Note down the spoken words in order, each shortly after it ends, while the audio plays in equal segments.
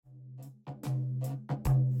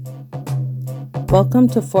Welcome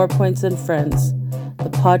to 4 Points and Friends, the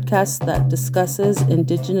podcast that discusses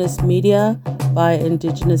Indigenous media by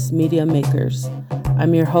Indigenous media makers.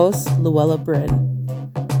 I'm your host, Luella Bryn.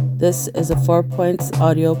 This is a 4 Points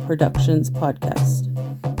Audio Productions podcast.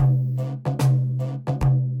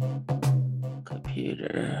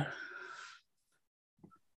 Computer.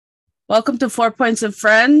 Welcome to 4 Points and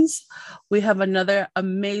Friends. We have another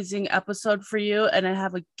amazing episode for you, and I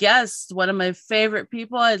have a guest, one of my favorite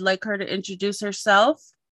people. I'd like her to introduce herself.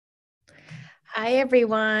 Hi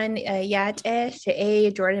everyone. Yat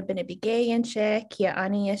she Jourdan binibigay she kia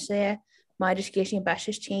ani she madishkishi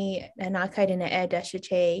bashishi nakaidina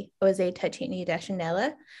dashiche oze tachini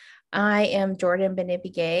dashanella. I am Jourdan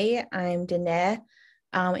binibigay. I'm Dene.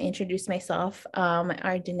 Introduce myself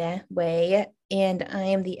our Dene way, and I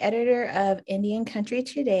am the editor of Indian Country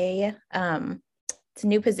Today. It's a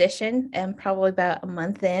new position and probably about a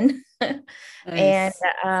month in. Nice.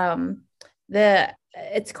 And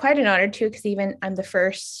it's quite an honor too, because even I'm the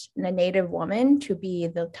first Native woman to be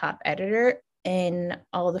the top editor in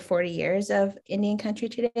all the 40 years of Indian Country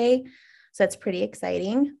Today. So that's pretty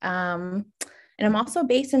exciting. And I'm also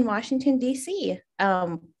based in Washington, D.C.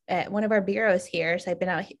 At one of our bureaus here. So I've been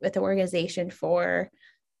out with the organization for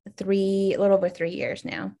a little over 3 years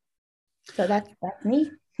now. So that's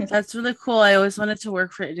me. That's really cool. I always wanted to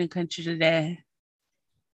work for Indian Country Today.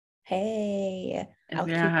 Hey, if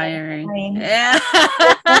you're hiring. Yeah.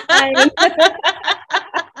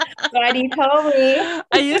 Glad you told me.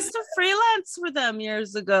 I used to freelance for them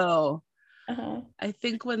years ago. I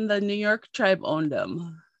think when the New York tribe owned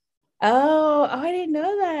them. Oh, I didn't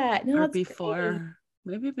know that. No, or before,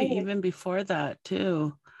 great. Maybe even before that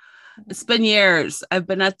too. It's been years. I've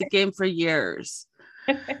been at the game for years.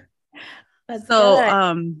 That's so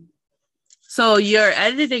good. So you're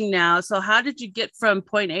editing now. So how did you get from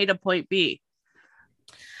point A to point B?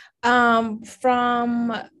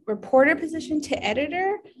 From reporter position to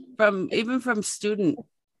editor. From student.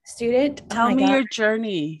 Tell me your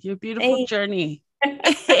journey, your beautiful journey.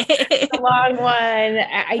 It's a long one.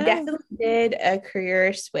 I definitely did a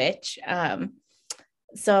career switch.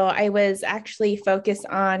 So I was actually focused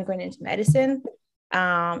on going into medicine.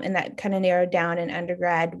 And that kind of narrowed down in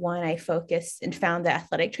undergrad when I focused and found the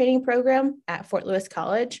athletic training program at Fort Lewis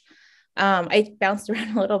College. I bounced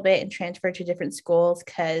around a little bit and transferred to different schools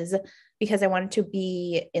because I wanted to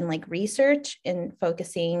be in like research and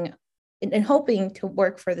focusing and hoping to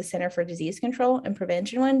work for the Center for Disease Control and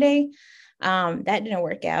Prevention one day. That didn't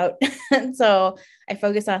work out. So I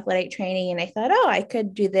focused on athletic training, and I thought, I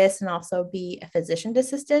could do this and also be a physician's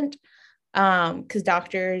assistant. Because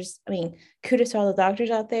doctors, kudos to all the doctors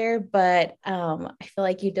out there, but I feel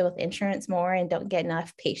like you deal with insurance more and don't get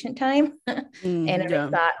enough patient time. And I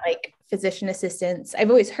thought like physician assistants, I've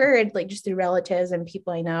always heard like just through relatives and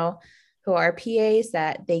people I know who are PAs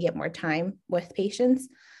that they get more time with patients,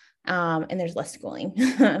 and there's less schooling.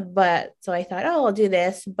 But so I thought, I'll do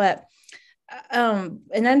this. But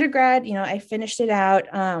in undergrad, I finished it out.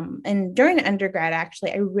 And during undergrad,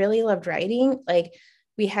 actually, I really loved writing. Like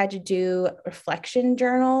we had to do reflection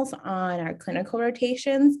journals on our clinical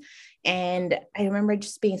rotations. And I remember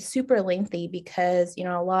just being super lengthy because, a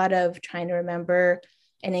lot of trying to remember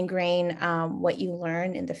and ingrain what you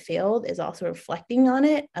learn in the field is also reflecting on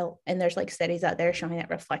it. And there's like studies out there showing that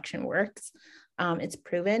reflection works. It's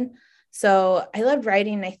proven. So I loved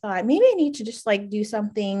writing. And I thought maybe I need to just like do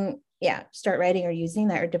something, start writing or using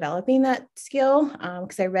that or developing that skill.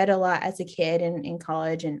 Because I read a lot as a kid and in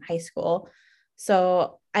college and high school.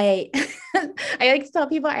 So I like to tell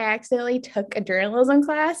people I accidentally took a journalism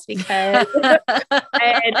class because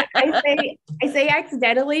and I say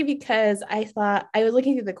accidentally because I thought I was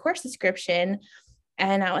looking through the course description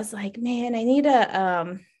and I was like, man, I need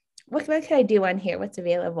what can I do on here? What's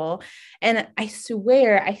available? And I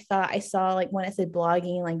swear I thought I saw like when it said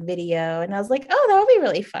blogging, like video, and I was like, that would be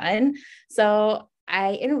really fun. So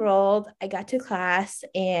I enrolled, I got to class,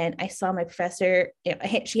 and I saw my professor,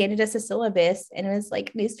 she handed us a syllabus and it was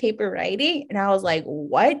like newspaper writing. And I was like,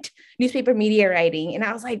 what? Newspaper media writing. And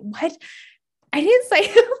I was like, what? I didn't sign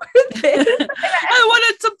up for this. I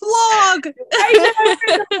wanted to blog.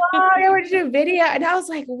 I wanted to do video. And I was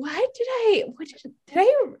like,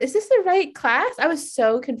 is this the right class? I was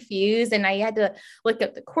so confused. And I had to look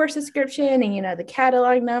up the course description and, the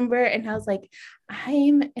catalog number. And I was like,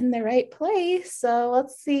 I'm in the right place. So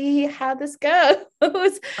let's see how this goes. I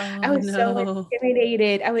was so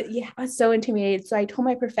intimidated. I was so intimidated. So I told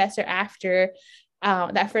my professor after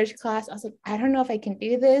that first class, I was like, I don't know if I can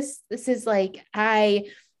do this. This is like, I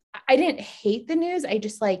didn't hate the news. I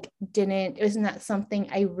just it wasn't that something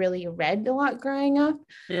I really read a lot growing up.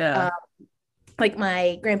 Yeah. like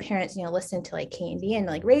my grandparents, listened to like Candy and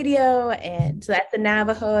like radio. And so that's the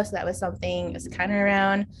Navajo. So that was something that's kind of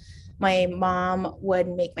around. My mom would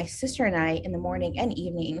make my sister and I in the morning and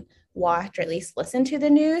evening watch or at least listen to the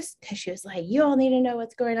news because she was like, you all need to know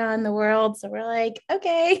what's going on in the world. So we're like,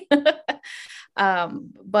 okay.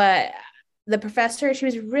 But the professor, she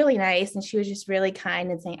was really nice and she was just really kind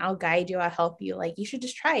and saying, I'll guide you, I'll help you. Like, you should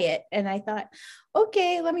just try it. And I thought,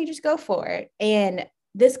 okay, let me just go for it. And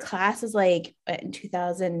this class is like in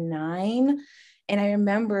 2009. And I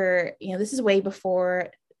remember, this is way before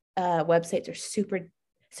websites are super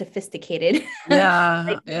sophisticated. Yeah.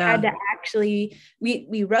 Like we had to actually,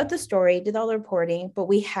 we wrote the story, did all the reporting, but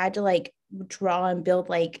we had to like draw and build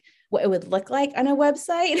like what it would look like on a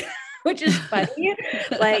website. Which is funny.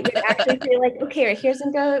 Like we'd actually say like, okay, here's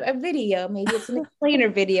a video. Maybe it's an explainer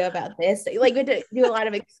video about this. Like we do a lot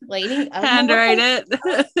of explaining. Handwrite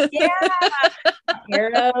it. Yeah.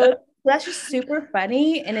 Arrows. That's just super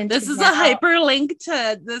funny. And then this is now, a hyperlink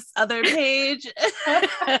to this other page.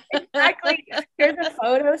 Exactly. Here's a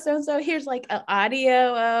photo. So here's like an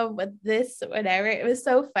audio of this, whatever. It was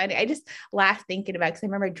so funny. I just laughed thinking about it because I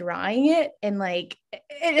remember drawing it and like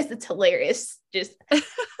it's hilarious. Just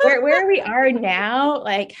where we are now,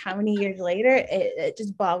 like how many years later, it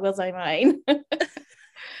just boggles my mind.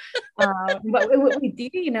 But what we do,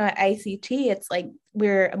 at ICT, it's like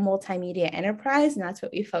we're a multimedia enterprise and that's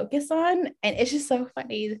what we focus on. And it's just so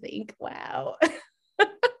funny to think, wow,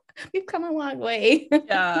 we've come a long way.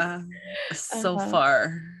 Yeah, so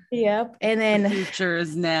far. Yep. And then the future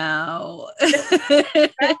is now.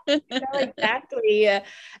 Exactly.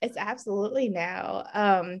 It's absolutely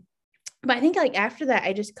now. But I think like after that,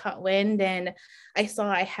 I just caught wind and I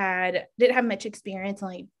saw didn't have much experience in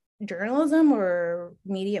like journalism or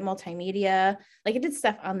multimedia. Like I did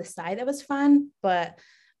stuff on the side that was fun, but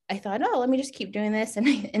I thought, oh, let me just keep doing this. And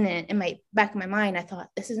then in my back of my mind, I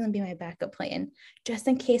thought this is going to be my backup plan just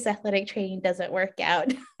in case athletic training doesn't work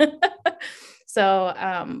out. So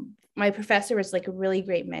my professor was like a really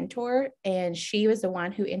great mentor. And she was the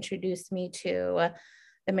one who introduced me to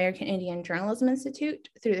the American Indian Journalism Institute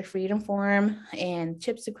through the Freedom Forum and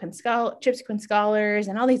Chip Sequin Scholars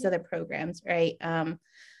and all these other programs, right?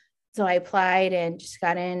 So I applied and just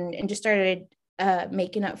got in and just started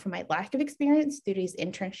making up for my lack of experience through these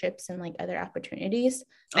internships and like other opportunities.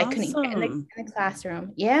 Awesome. I couldn't get in the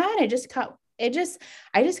classroom. Yeah, and I just caught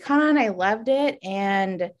on. I loved it.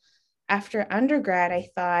 And after undergrad, I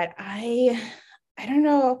thought I don't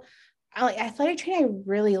know. Athletic training I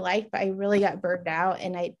really liked, but I really got burned out,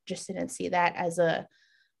 and I just didn't see that as a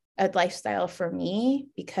lifestyle for me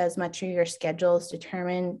because much of your schedule is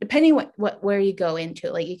determined depending where you go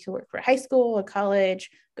into. Like you could work for high school or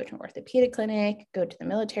college, go to an orthopedic clinic, go to the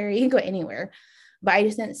military, you can go anywhere. But I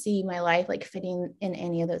just didn't see my life like fitting in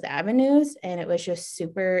any of those avenues, and it was just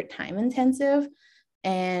super time intensive.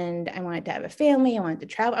 And I wanted to have a family, I wanted to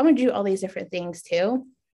travel, I wanted to do all these different things too.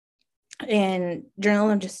 And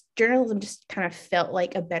journalism just kind of felt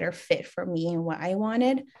like a better fit for me and what I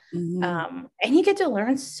wanted. Mm-hmm. And you get to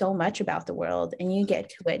learn so much about the world, and you get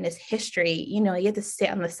to witness history. You get to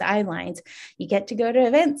sit on the sidelines. You get to go to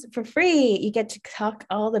events for free. You get to talk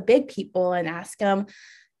all the big people and ask them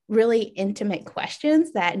really intimate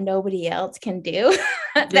questions that nobody else can do.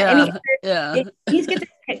 You just get to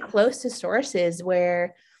get close to sources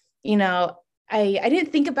where, I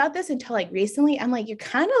didn't think about this until like recently. I'm like, you're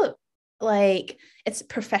kind of like it's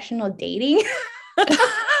professional dating.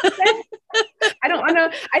 I don't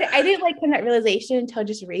know. I didn't like come that realization until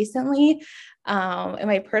just recently in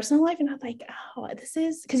my personal life. And I was like, oh, this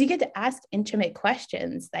is because you get to ask intimate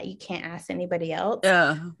questions that you can't ask anybody else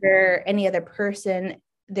or any other person.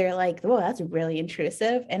 They're like, well, that's really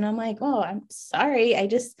intrusive. And I'm like, oh, I'm sorry. I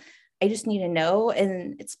just need to know.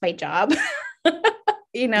 And it's my job.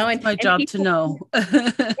 It's my job to know.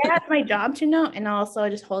 Yeah, it's my job to know. And also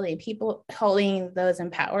just holding those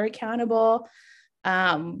in power accountable.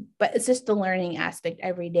 But it's just the learning aspect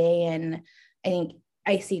every day. And I think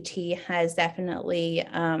ICT has definitely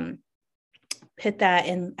put that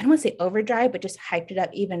in, I don't want to say overdrive, but just hyped it up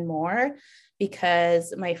even more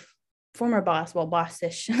because my former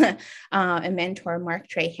boss-ish and mentor, Mark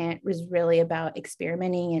Trahant, was really about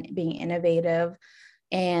experimenting and being innovative.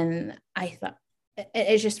 And I thought,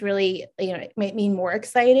 it's just really, it made me more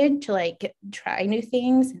excited to like try new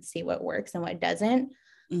things and see what works and what doesn't.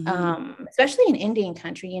 Mm-hmm. Especially in Indian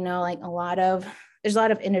country, like there's a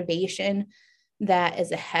lot of innovation that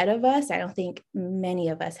is ahead of us. I don't think many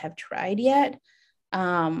of us have tried yet.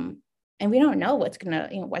 And we don't know what's gonna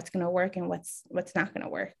work and what's not gonna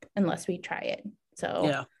work unless we try it.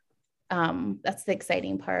 So that's the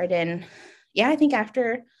exciting part. And yeah, I think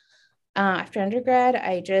after After undergrad,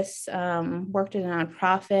 I just worked in a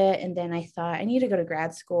nonprofit, and then I thought I need to go to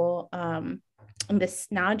grad school. And this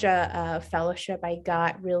NAJA fellowship I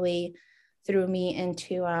got really threw me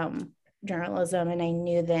into journalism, and I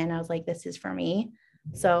knew then I was like, this is for me.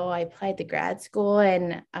 So I applied to grad school,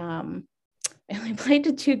 and I only applied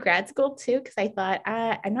to 2 grad school too because I thought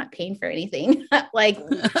I'm not paying for anything. Like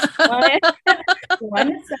one,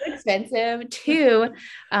 one is so expensive. 2,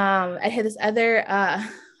 I had this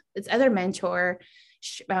other mentor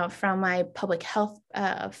from my public health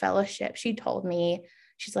fellowship. She told me,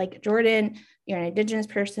 she's like, Jourdan, you're an Indigenous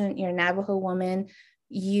person, you're a Navajo woman,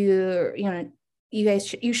 you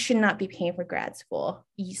guys you should not be paying for grad school.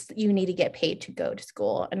 You need to get paid to go to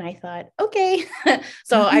school. And I thought, okay.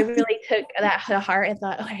 So I really took that to heart and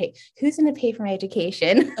thought, all right, who's going to pay for my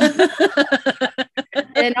education?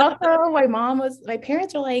 And also my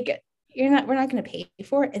parents were like, we're not going to pay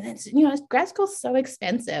for it. And then, grad school is so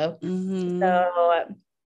expensive. Mm-hmm. So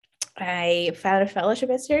I found a fellowship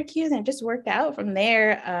at Syracuse, and it just worked out from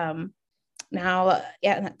there. Now,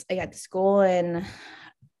 I got to school, and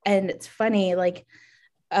it's funny, like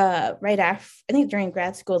right after, I think during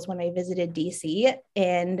grad school is when I visited DC,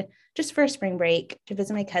 and just for a spring break to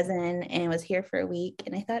visit my cousin, and was here for a week,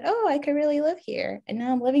 and I thought, oh, I could really live here. And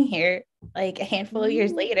now I'm living here like a handful of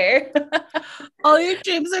years later. All your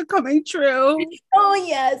dreams are coming true. Oh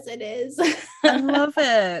yes, it is. I love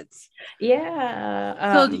it.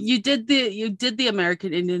 Yeah. So you did the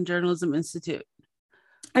American Indian Journalism Institute.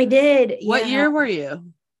 I did. What year were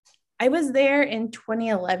you? I was there in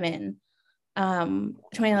 2011.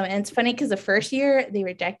 2011. And it's funny because the first year they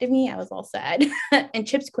rejected me. I was all sad. And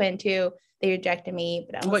Chips Quinn too. They rejected me.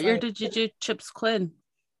 But what year did you do Chips Quinn?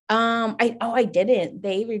 I didn't.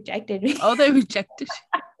 They rejected me. Oh, they rejected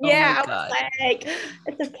you. Yeah, I was like,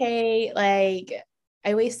 it's okay. Like,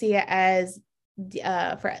 I always see it as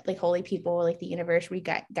for like holy people, like the universe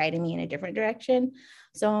guiding me in a different direction.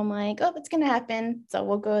 So I'm like, oh, it's gonna happen. So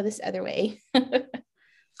we'll go this other way.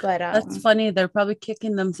 But that's funny. They're probably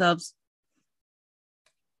kicking themselves.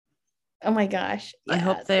 Oh my gosh. Yeah, I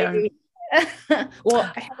hope they are.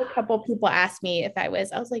 Well, I had a couple people ask me if I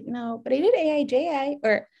was like, no, but I did AIJI,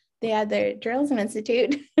 or they had their Journalism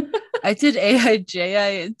Institute. I did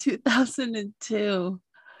AIJI in 2002.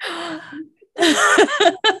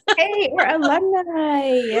 Hey, we're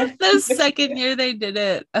alumni. The second year they did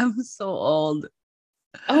it. I'm so old.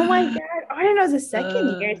 Oh my God. Oh, I didn't know it was the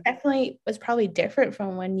second year. It definitely was probably different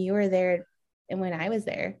from when you were there and when I was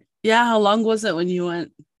there. Yeah. How long was it when you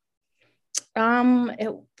went? I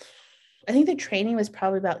think the training was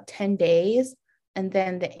probably about 10 days. And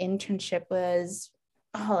then the internship was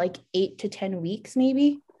like 8 to 10 weeks,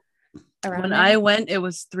 maybe. When I went, it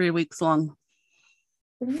was 3 weeks long.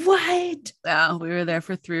 What? Yeah, we were there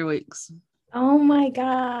for 3 weeks. Oh my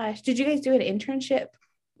gosh. Did you guys do an internship?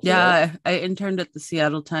 Yeah, I interned at the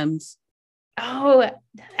Seattle Times. Oh,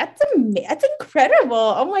 that's incredible.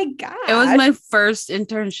 Oh my God. It was my first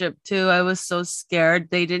internship too. I was so scared.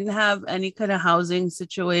 They didn't have any kind of housing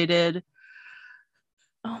situated.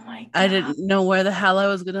 Oh my God. I didn't know where the hell I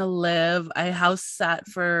was going to live. I house sat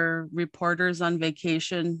for reporters on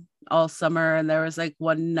vacation all summer. And there was like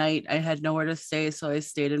one night I had nowhere to stay. So I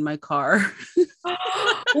stayed in my car.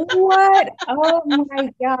 What? Oh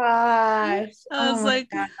my gosh. I was I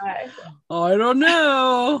don't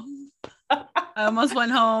know. I almost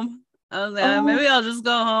went home. I was like, maybe I'll just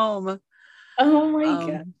go home. Oh my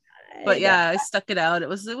God. But yeah, I stuck it out. It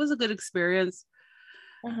was a good experience.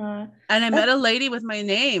 Uh-huh. And I met a lady with my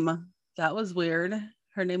name. That was weird.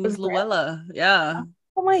 Her name was Luella. Yeah.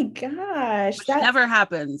 Oh my gosh. That never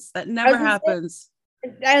happens. That never happens.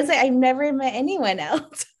 I was like, I've never met anyone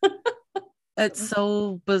else. It's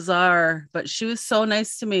so bizarre, but she was so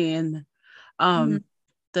nice to me. And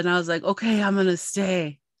then I was like, okay, I'm going to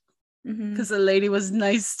stay. Because the lady was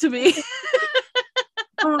nice to me.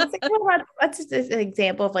 It's like, well, that's just an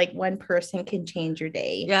example of like one person can change your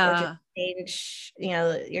day. Yeah. Or change,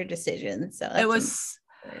 your decisions. So it was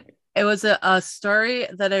a story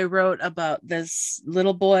that I wrote about this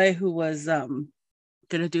little boy who was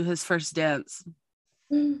gonna do his first dance.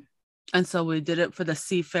 And so we did it for the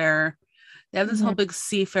Seafair. They have this whole big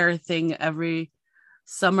Seafair thing every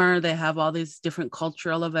summer. They have all these different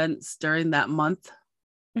cultural events during that month.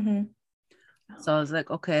 So I was like,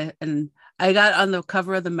 okay. And I got on the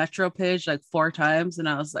cover of the Metro page like 4 times, and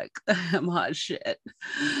I was like, I'm hot shit.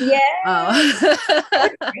 Yeah.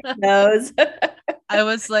 Those. I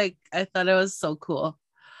was like, I thought it was so cool.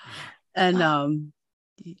 And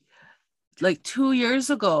like 2 years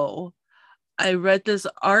ago, I read this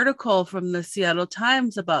article from the Seattle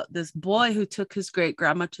Times about this boy who took his great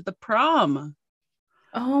grandma to the prom.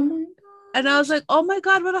 Oh my And I was like, oh my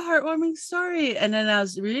God, what a heartwarming story. And then I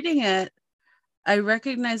was reading it. I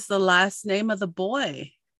recognized the last name of the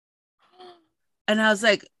boy. And I was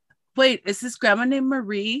like, wait, is his grandma named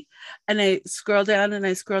Marie? And I scroll down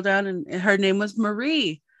and her name was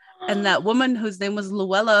Marie. And that woman whose name was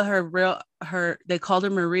Luella, they called her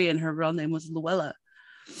Marie and her real name was Luella.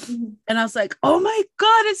 And I was like, oh my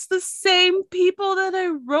God, it's the same people that I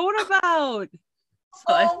wrote about.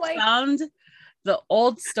 So I found the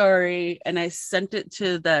old story and I sent it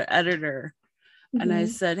to the editor. And I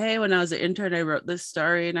said, hey, when I was an intern, I wrote this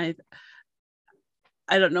story. And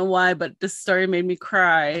I don't know why, but this story made me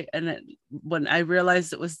cry. And when I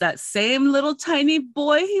realized it was that same little tiny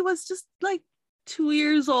boy, he was just like 2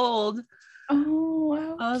 years old. Oh,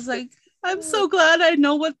 wow. I was like, I'm so glad I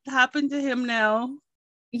know what happened to him now.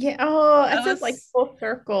 Yeah. Oh, that's just like full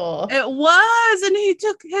circle. It was. And he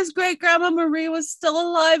took his great grandma Marie was still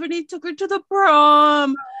alive and he took her to the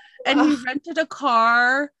prom. And he rented a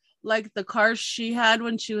car, like the car she had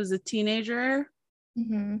when she was a teenager.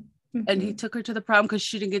 And he took her to the prom because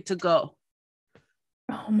she didn't get to go.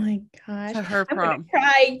 Oh my gosh. To her prom.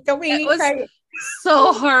 Cry. Don't make me cry.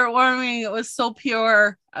 So heartwarming. It was so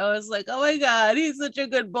pure. I was like, oh my God, he's such a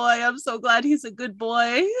good boy. I'm so glad he's a good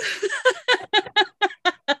boy.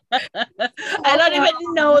 I don't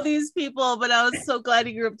even know these people, but I was so glad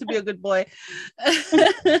he grew up to be a good boy.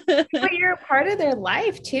 But you're a part of their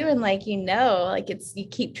life too, and like like you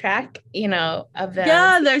keep track, of them.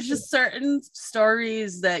 Yeah, there's just certain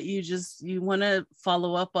stories that you want to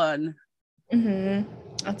follow up on.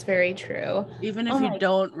 That's very true. Even if you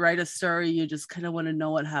don't write a story, you just kind of want to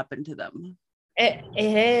know what happened to them. It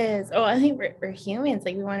is. Oh, I think we're humans.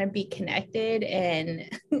 Like we want to be connected and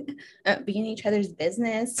be in each other's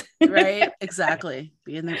business. Right? Exactly.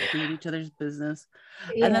 Be in each other's business.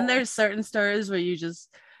 Yeah. And then there's certain stories where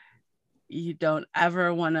you don't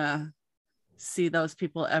ever want to see those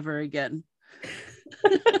people ever again.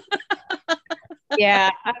 Yeah,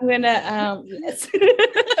 I'm gonna yes.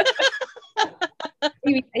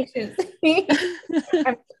 Be patient. I'm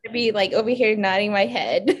gonna be like over here nodding my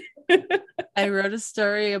head. I wrote a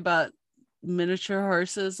story about miniature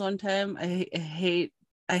horses one time. I hate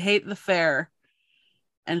the fair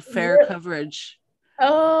and fair coverage.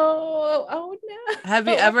 Oh no. Have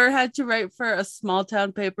you ever had to write for a small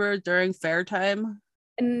town paper during fair time?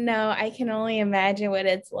 No, I can only imagine what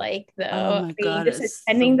it's like though. Oh my God, just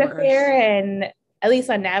attending the fair, and at least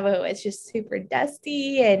on Navajo, it's just super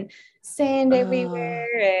dusty and sand everywhere.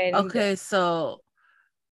 And okay, so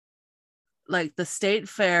like the state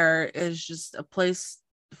fair is just a place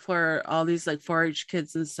for all these like 4-H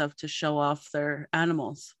kids and stuff to show off their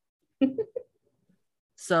animals.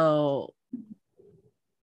 So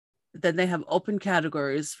then they have open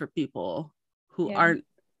categories for people who aren't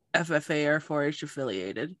FFA or 4-H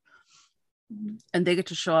affiliated. And they get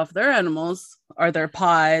to show off their animals or their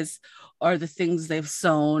pies or the things they've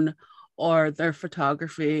sewn or their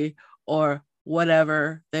photography or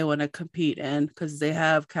whatever they want to compete in, because they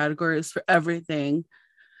have categories for everything.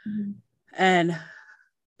 And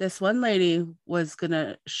this one lady was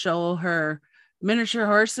gonna show her miniature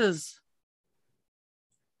horses.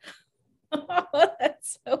 Oh,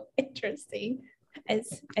 that's so interesting. And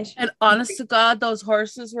honest to God, those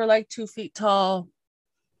horses were like 2 feet tall.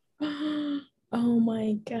 Oh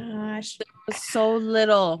my gosh. They were so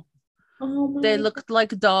little. They looked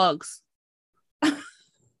like dogs.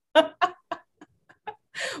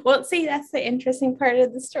 Well, see, that's the interesting part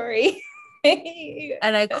of the story.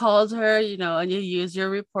 And I called her, and you use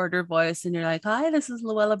your reporter voice and you're like, hi, this is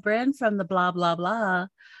Luella Brand from the blah, blah, blah.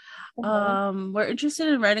 We're interested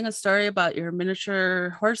in writing a story about your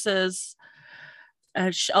miniature horses.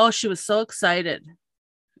 And she was so excited.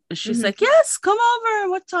 She's like, yes, come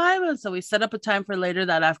over. What time? And so we set up a time for later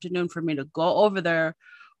that afternoon for me to go over there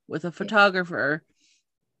with a photographer.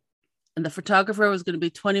 And the photographer was going to be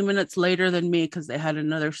 20 minutes later than me because they had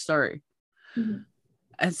another story.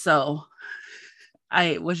 And so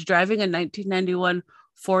I was driving a 1991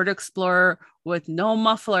 Ford Explorer with no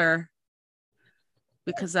muffler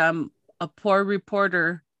because I'm a poor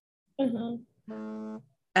reporter.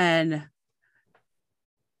 And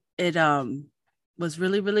it was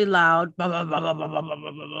really, really loud. Blah, blah, blah, blah, blah, blah,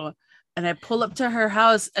 blah, blah, blah. And I pull up to her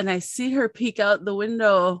house and I see her peek out the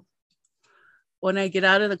window when I get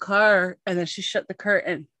out of the car, and then she shut the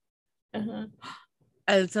curtain.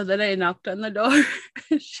 And so then I knocked on the door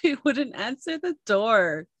and she wouldn't answer the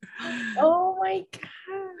door. Oh my gosh.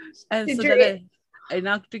 And so then I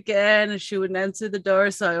knocked again and she wouldn't answer the door.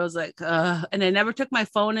 So I was like, and I never took my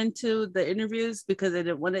phone into the interviews because I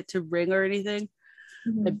didn't want it to ring or anything.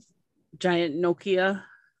 A giant Nokia.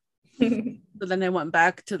 So then I went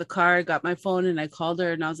back to the car, got my phone, and I called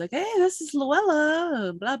her, and I was like, "Hey, this is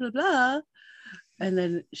Luella, blah blah blah." And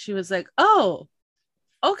then she was like, "Oh,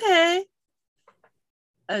 okay."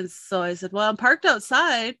 And so I said, "Well, I'm parked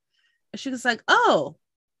outside." And she was like, "Oh,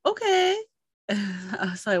 okay."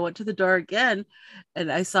 So I went to the door again,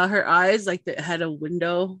 and I saw her eyes like that had a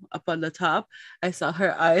window up on the top. I saw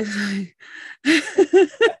her eyes.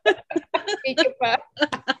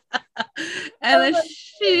 And then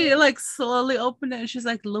she like slowly opened it and she's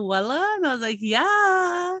like, "Luella?" And I was like,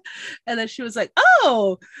 "Yeah." And then she was like,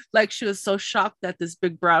 "Oh," like she was so shocked that this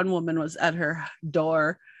big brown woman was at her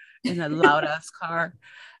door in a loud ass car.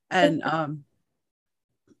 And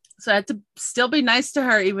so I had to still be nice to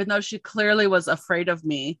her, even though she clearly was afraid of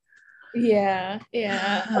me. Yeah.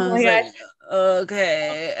 I was like,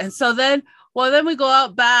 okay. And so then, then we go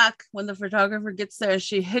out back when the photographer gets there.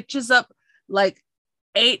 She hitches up like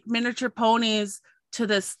 8 miniature ponies to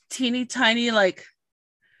this teeny tiny like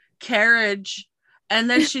carriage. And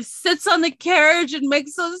then she sits on the carriage and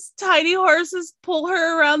makes those tiny horses pull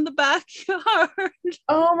her around the backyard.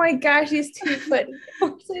 Oh my gosh, these 2-foot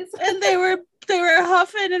horses. And they were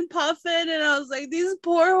huffing and puffing, and I was like, these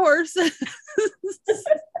poor horses.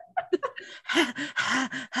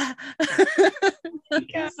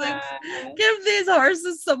 Like, give these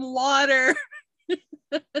horses some water.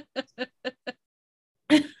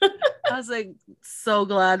 I was like so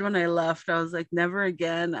glad when I left. I was like, never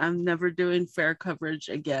again. I'm never doing fair coverage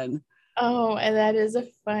again. Oh, and that is a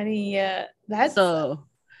funny. That's so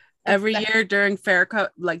every year during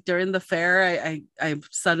like during the fair, I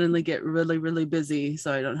suddenly get really, really busy,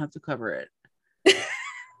 so I don't have to cover it.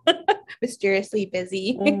 Mysteriously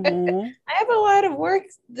busy. Mm-hmm. I have a lot of work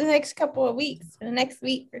the next couple of weeks, the next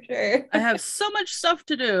week for sure. I have so much stuff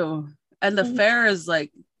to do, and the fair is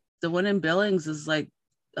like the one in Billings is like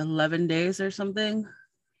 11 days or something.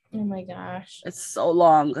 Oh my gosh, it's so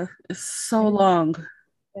long. It's so long.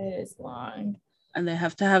 It is long, and they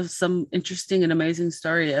have to have some interesting and amazing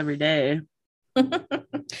story every day.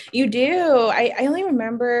 You do. I only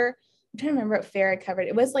remember. I'm trying to remember what fair I covered.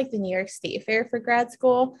 It was like the New York State Fair for grad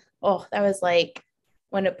school. Oh, that was like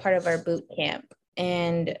part of our boot camp.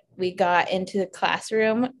 And we got into the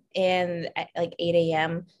classroom and at like 8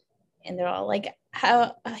 a.m. and they're all like,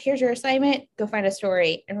 here's your assignment, go find a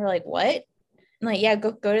story. And we're like, what? And like, yeah,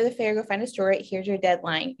 go to the fair, go find a story. Here's your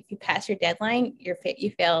deadline. If you pass your deadline, you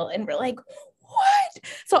fail. And we're like, what?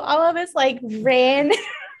 So all of us like ran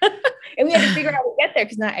and we had to figure out how to get there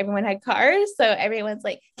because not everyone had cars. So everyone's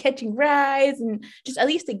like catching rides and just at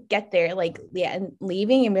least to get there, like, yeah, and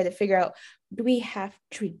leaving. And we had to figure out,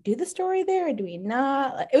 should we do the story there or do we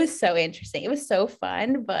not? It was so interesting. It was so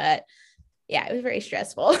fun, but yeah, it was very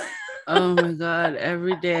stressful. Oh my God.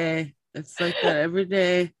 Every day. It's like that every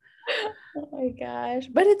day. Oh my gosh.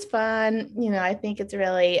 But it's fun. I think it's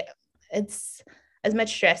as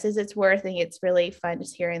much stress as it's worth. I think it's really fun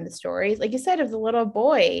just hearing the stories, like you said, of the little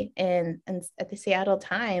boy and at the Seattle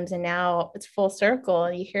Times, and now it's full circle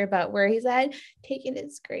and you hear about where he's at taking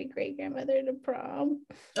his great grandmother to prom.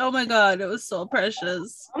 Oh my God, it was so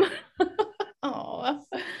precious. Oh,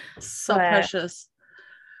 so precious.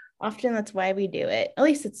 Often that's why we do it. At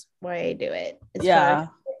least it's why I do it. It's for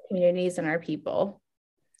our communities and our people.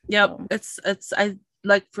 Yep. So.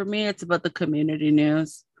 For me, it's about the community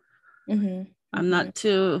news. Mm-hmm. I'm not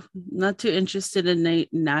too interested in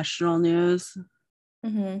national news.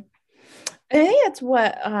 Mm-hmm. I think that's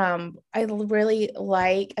what I really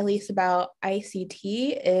like, at least about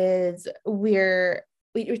ICT, is we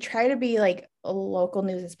try to be like a local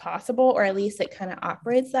news as possible, or at least it kind of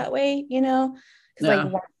operates that way, because like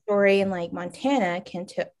one story in like Montana can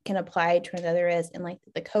apply to another as in like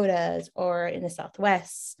the Dakotas or in the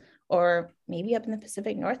Southwest or maybe up in the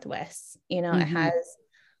Pacific Northwest. Mm-hmm. It has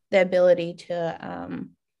the ability to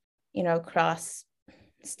cross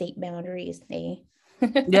state boundaries.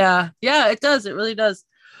 yeah it does, it really does.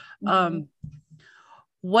 Mm-hmm.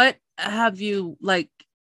 What have you, like,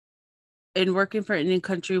 in working for Indian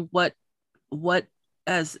country, what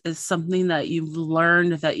is something that you've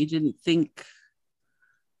learned that you didn't think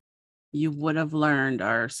you would have learned,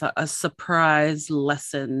 or a surprise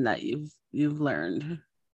lesson that you've learned?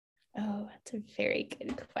 Oh, that's a very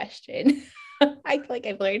good question. I feel like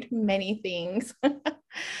I've learned many things.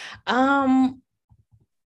 I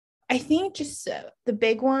think just the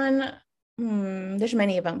big one, there's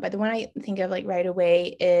many of them, but the one I think of like right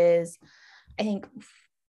away is, I think,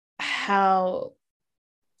 how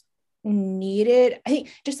needed, I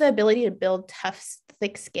think just the ability to build tough,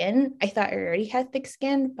 thick skin. I thought I already had thick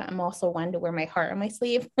skin, but I'm also one to wear my heart on my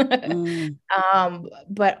sleeve. But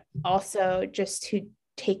also just to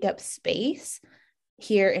take up space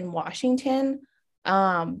here in Washington,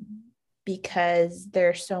 because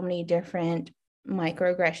there's so many different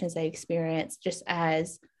microaggressions I experienced just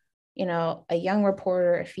as, you know, a young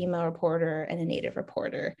reporter, a female reporter, and a Native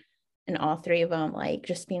reporter. And all three of them, like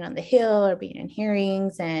just being on the Hill or being in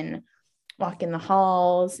hearings and walking the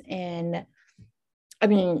halls. And I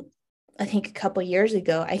mean, I think a couple years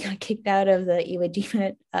ago, I got kicked out of the Iwo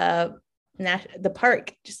Jima, the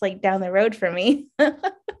park, just like down the road from me. And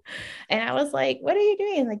I was like, what are you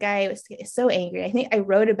doing? And the guy was so angry. I think I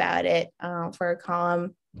wrote about it for a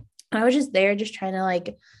column. I was just there, just trying to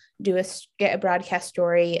like get a broadcast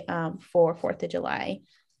story for 4th of July.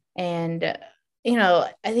 And, you know,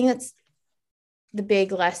 I think that's the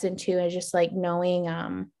big lesson too, is just like knowing,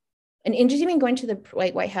 and just even going to the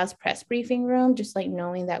White House press briefing room, just like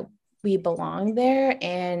knowing that we belong there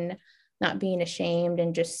and not being ashamed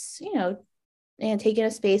and just, you know, and taking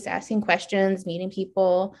a space, asking questions, meeting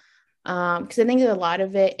people. Because I think that a lot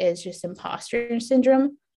of it is just imposter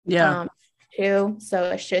syndrome. Yeah. Too. So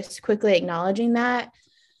it's just quickly acknowledging that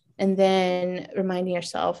and then reminding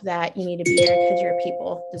yourself that you need to be here because your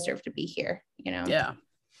people deserve to be here, you know? Yeah.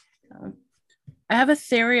 I have a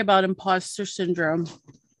theory about imposter syndrome.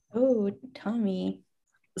 Oh, tell me.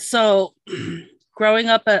 So growing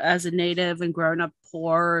up as a Native and growing up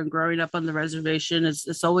poor and growing up on the reservation,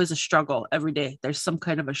 it's always a struggle every day. There's some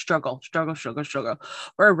kind of a struggle.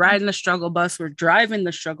 We're riding the struggle bus. We're driving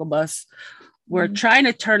the struggle bus. We're trying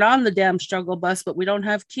to turn on the damn struggle bus, but we don't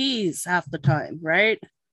have keys half the time, right?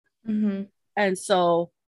 Mm-hmm. And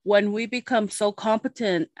so when we become so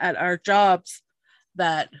competent at our jobs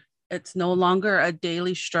that it's no longer a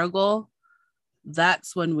daily struggle,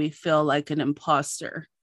 that's when we feel like an imposter,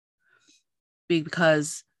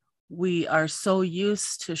 because we are so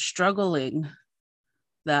used to struggling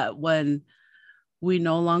that when we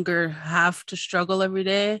no longer have to struggle every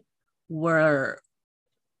day, we're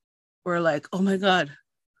like, oh my God,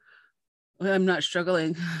 I'm not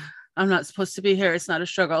struggling. I'm not supposed to be here. It's not a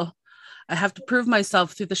struggle. I have to prove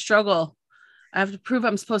myself through the struggle. I have to prove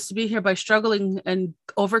I'm supposed to be here by struggling and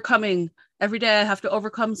overcoming. Every day I have to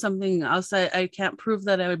overcome something else. I can't prove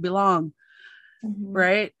that I would belong. Mm-hmm.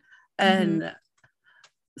 Right. And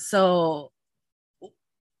so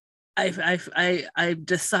I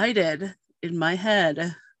decided in my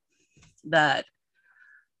head that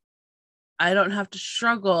I don't have to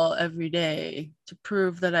struggle every day to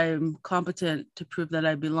prove that I'm competent, to prove that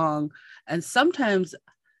I belong. And sometimes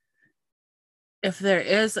if there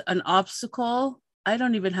is an obstacle, I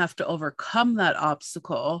don't even have to overcome that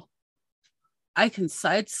obstacle. I can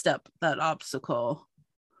sidestep that obstacle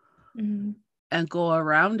and go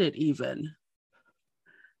around it even.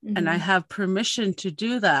 And I have permission to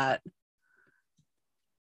do that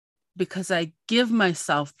because I give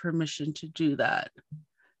myself permission to do that.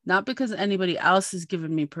 Not because anybody else has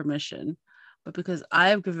given me permission, but because I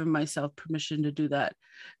have given myself permission to do that.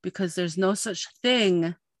 Because there's no such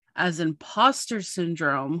thing as imposter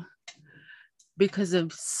syndrome, because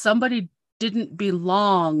if somebody didn't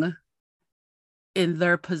belong in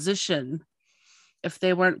their position, if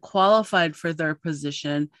they weren't qualified for their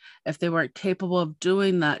position, if they weren't capable of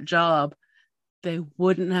doing that job, they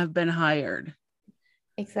wouldn't have been hired.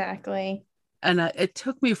 Exactly. And it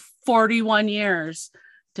took me 41 years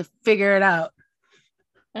to figure it out.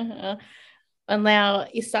 And now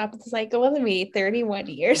you stopped the cycle with me, 31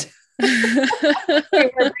 years. We're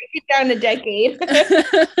breaking down a decade.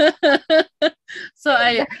 So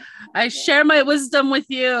I share my wisdom with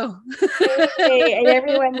you. Hey, and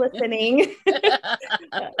everyone listening.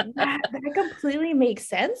 that completely makes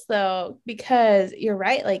sense though, because you're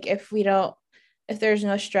right. Like if there's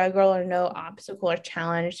no struggle or no obstacle or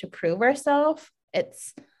challenge to prove ourselves,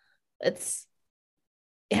 it's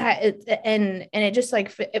and it just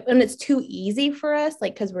like when it's too easy for us,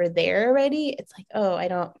 like because we're there already, it's like, oh, I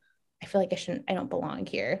feel like I don't belong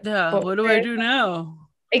here. Yeah, but what do I do now?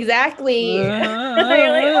 Exactly. You're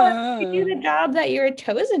like, oh, you do the job that you're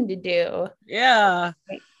chosen to do. Yeah.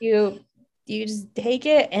 You just take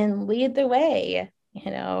it and lead the way,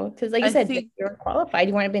 you know, because like you said, you're qualified,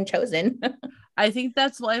 you weren't been chosen. I think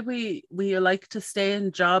that's why we like to stay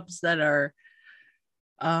in jobs that are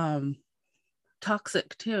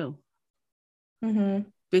toxic too,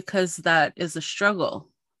 because that is a struggle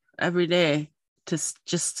every day to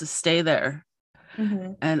stay there.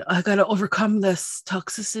 And I got to overcome this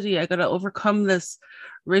toxicity. I got to overcome this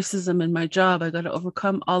racism in my job. I got to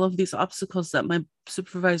overcome all of these obstacles that my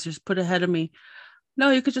supervisors put ahead of me. No,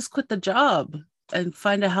 you could just quit the job and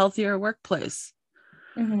find a healthier workplace.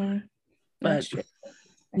 But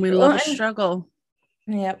we love a struggle.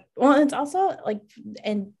 Yeah. Well, it's also like,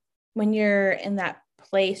 and when you're in that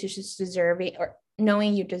place, you're just deserving, or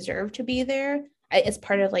knowing you deserve to be there. It's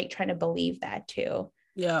part of like trying to believe that too.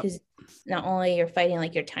 Yeah. Because not only you're fighting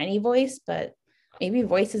like your tiny voice, but maybe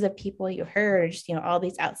voices of people you heard, just, all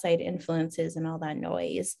these outside influences and all that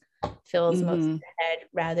noise fills most of your head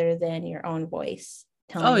rather than your own voice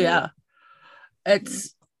telling you. Yeah.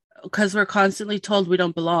 It's because we're constantly told we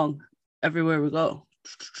don't belong everywhere we go.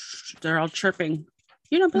 They're all chirping,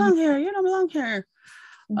 you don't belong here, you don't belong here.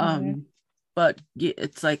 But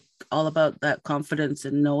it's like all about that confidence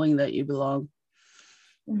and knowing that you belong.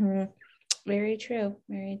 Very true.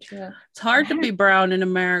 Very true. It's hard to be brown in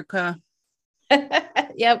America.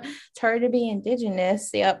 Yep. It's hard to be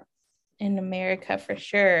Indigenous. Yep. In America for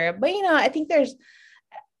sure. But I think there's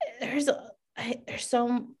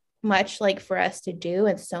so much like for us to do,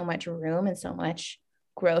 and so much room and so much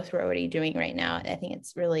growth we're already doing right now. I think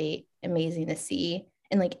it's really amazing to see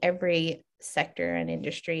in like every sector and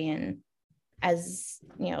industry, and as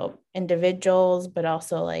individuals, but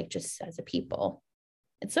also like just as a people.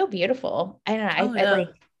 It's so beautiful. I don't know.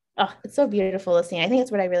 It's so beautiful to see. I think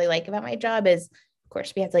it's what I really like about my job is, of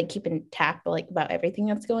course, we have to like keep in tap like about everything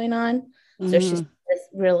that's going on. So it's just this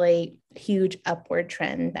really huge upward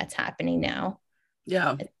trend that's happening now.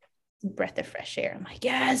 Yeah. It's a breath of fresh air. I'm like,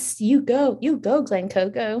 yes, you go, Glen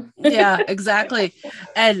Coco. Yeah, exactly.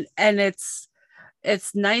 And it's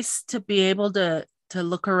nice to be able to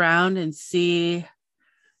look around and see.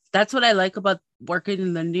 That's what I like about working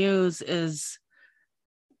in the news is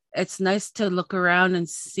it's nice to look around and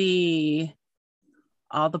see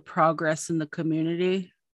all the progress in the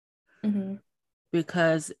community,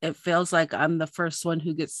 because it feels like I'm the first one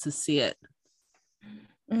who gets to see it.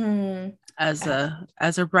 As a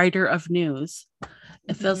writer of news,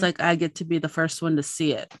 it feels like I get to be the first one to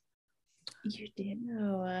see it. You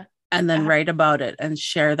do. And then write about it and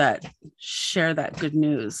share that good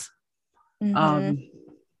news.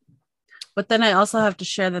 But then I also have to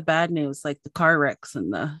share the bad news, like the car wrecks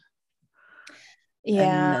and the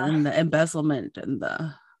and the embezzlement and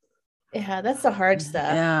the that's the hard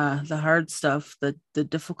stuff. The hard stuff, the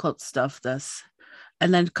difficult stuff.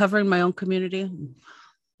 And then covering my own community,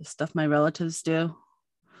 the stuff my relatives do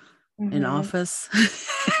in office.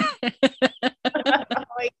 Oh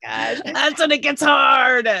my gosh, that's when it gets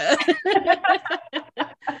hard.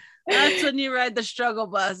 That's when you ride the struggle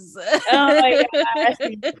bus. Oh my gosh,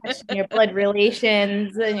 your blood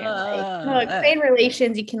relations and you're like, same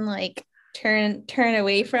relations you can like turn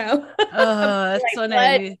away from. That's when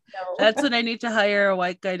I need to hire a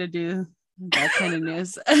white guy to do that kind of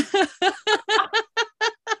news.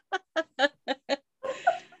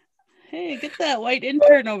 Hey, get that white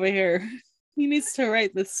intern over here. He needs to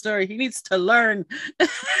write this story. He needs to learn.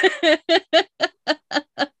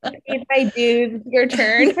 If I do, your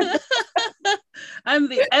turn. I'm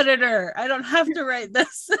the editor. I don't have to write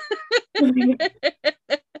this.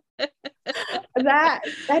 that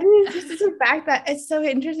is just a fact that it's so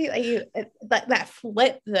interesting. Like that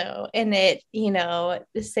flip though, and it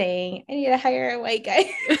just saying I need to hire a white guy.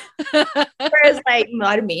 Whereas like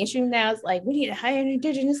automation now is like we need to hire an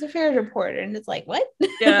Indigenous affairs reporter, and it's like what?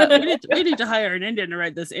 Yeah, we need to hire an Indian to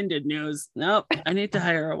write this Indian news. Nope, I need to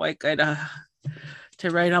hire a white guy to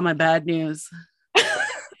write all my bad news.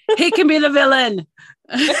 He can be the villain.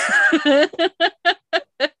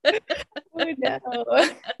 Oh no.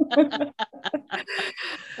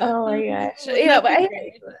 Oh my gosh. Yeah, but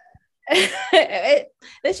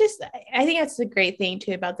it's just I think that's the great thing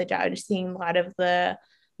too about the job, just seeing a lot of the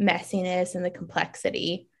messiness and the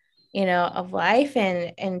complexity of life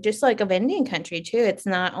and just like of Indian country too. It's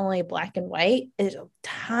not only black and white, there's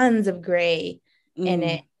tons of gray in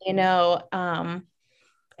it,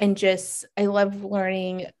 and just I love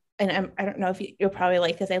learning. And I don't know if you'll probably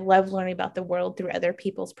like this. I love learning about the world through other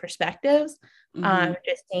people's perspectives,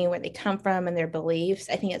 just seeing where they come from and their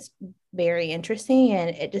beliefs. I think it's very interesting,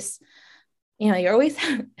 and it just, you're always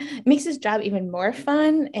it makes this job even more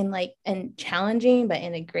fun and challenging, but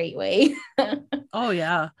in a great way. Oh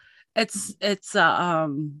yeah, it's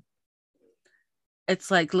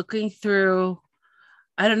like looking through.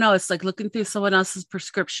 I don't know. It's like looking through someone else's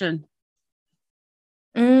prescription.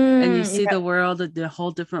 And you see the world in a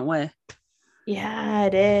whole different way. Yeah,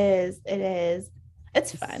 it is.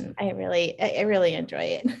 It's fun. I really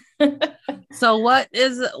enjoy it. So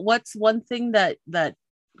what's one thing that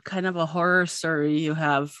kind of a horror story you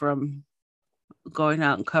have from going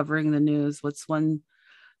out and covering the news? What's one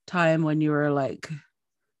time when you were like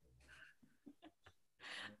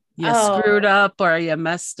screwed up, or you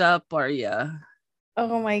messed up, or you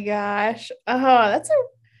oh my gosh,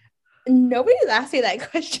 nobody's asked me that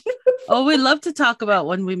question before. Oh, we love to talk about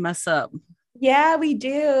when we mess up. Yeah, we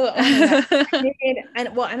do. Oh my gosh.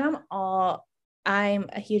 And I'm all I'm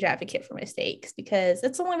a huge advocate for mistakes because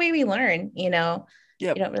that's the only way we learn, you know.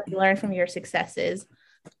 Yep. You don't really learn from your successes.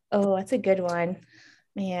 Oh, that's a good one,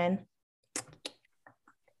 man.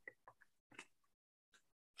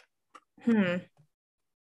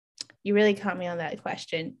 You really caught me on that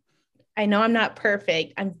question. I know I'm not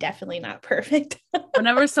perfect. I'm definitely not perfect.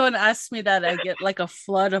 Whenever someone asks me that, I get like a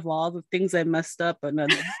flood of all the things I messed up, and then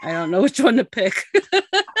I don't know which one to pick.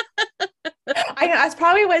 I know that's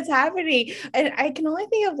probably what's happening. And I can only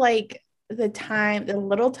think of like the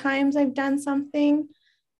little times I've done something.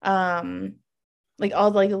 Like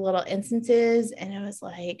all the little instances, and I was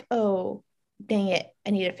like, oh, dang it,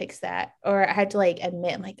 I need to fix that. Or I had to like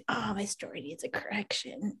admit, I'm like, oh, my story needs a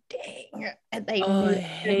correction. Dang. And I Oh, knew I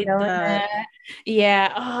hate that.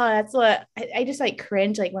 Yeah. Oh, that's what I just like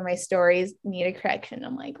cringe like when my stories need a correction.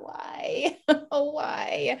 I'm like, why?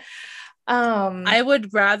 Why? I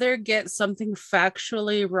would rather get something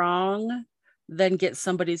factually wrong than get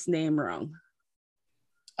somebody's name wrong.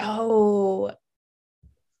 Oh,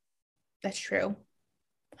 that's true.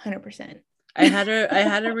 100%. I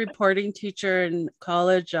had a reporting teacher in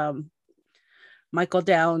college, Michael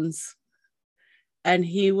Downs, and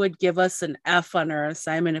he would give us an F on our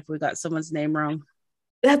assignment if we got someone's name wrong.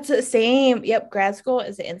 That's the same. Yep, grad school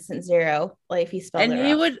is an instant zero. Like if he spelled And it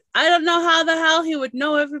he wrong. would, I don't know how the hell he would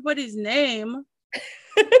know everybody's name.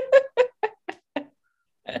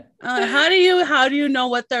 How do you know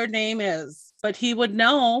what their name is? But he would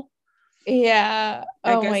know. Yeah.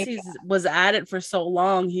 I Oh guess my he was at it for so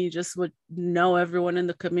long, he just would know everyone in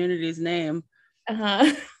the community's name.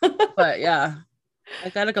 God. But yeah, I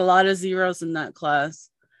got like a lot of zeros in that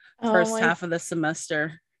class. First half of the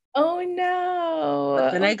semester. Oh no.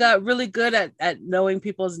 But then I got really good at knowing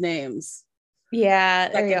people's names. Yeah,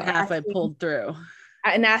 there you Second go. half I pulled through.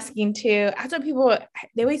 And asking too. That's what people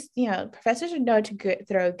they always, professors would know to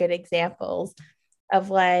throw good examples of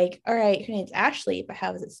like, all right, your name's Ashley, but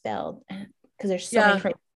how is it spelled? Because there's so many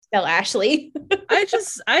different spell Ashley. I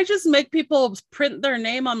just make people print their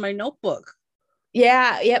name on my notebook.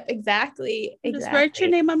 Yeah, yep, exactly. Just write your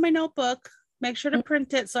name on my notebook. Make sure to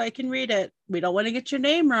print it so I can read it. We don't want to get your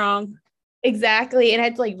name wrong. Exactly. And I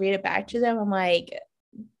had to like read it back to them. I'm like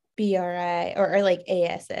BRI or like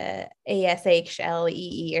ASHLEE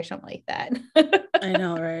or something like that. I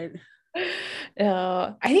know, right?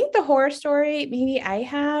 No, I think the horror story maybe I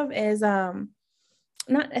have is not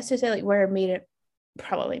necessarily where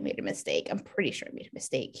probably made a mistake. I'm pretty sure I made a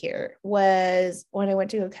mistake here. Was when I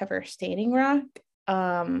went to go cover Standing Rock.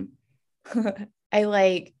 I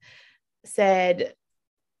like said,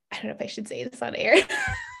 I don't know if I should say this on air.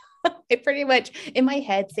 I pretty much in my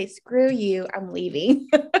head say, screw you, I'm leaving.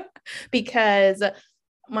 Because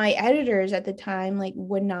my editors at the time like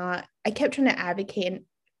would not, I kept trying to advocate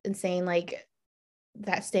and saying like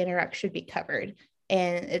that Standing Rock should be covered.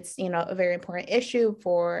 And it's, a very important issue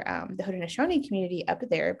for the Haudenosaunee community up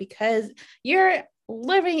there because you're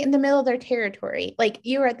living in the middle of their territory. Like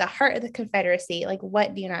you're at the heart of the Confederacy. Like,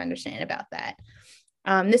 what do you not understand about that?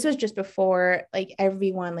 This was just before like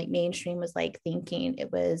everyone like mainstream was like thinking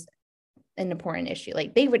it was an important issue.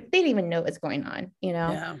 Like they didn't even know what's going on,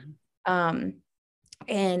 Yeah.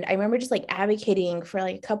 And I remember just like advocating for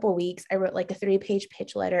like a couple of weeks. I wrote like a 3-page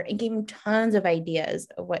pitch letter and gave them tons of ideas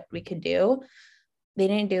of what we could do. They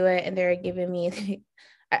didn't do it, and they're giving me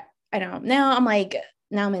I don't know.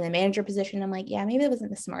 Now I'm in the manager position. I'm like, yeah, maybe it wasn't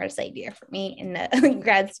the smartest idea for me in the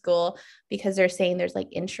grad school because they're saying there's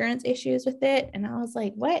like insurance issues with it. And I was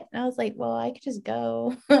like, what? And I was like, well, I could just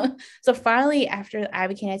go. So finally, after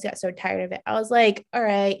advocating, I just got so tired of it. I was like, all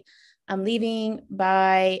right, I'm leaving.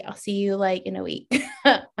 Bye. I'll see you like in a week.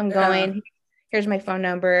 I'm going. Here's my phone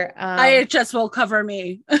number. IHS will cover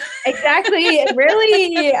me. Exactly.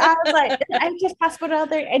 Really? I was like, I'm just hospital out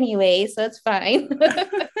there anyway, so it's fine.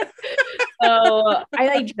 So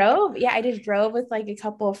I just drove with like a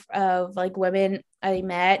couple of like women I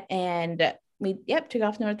met, and we took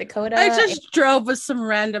off to North Dakota. I just drove with some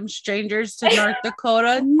random strangers to North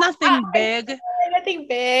Dakota. Nothing big. Nothing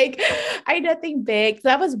big. Nothing big. So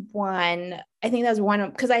that was one. I think that was one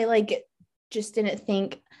because I like just didn't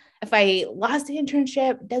think if I lost the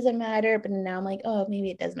internship, doesn't matter. But now I'm like, oh,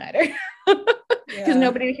 maybe it does matter because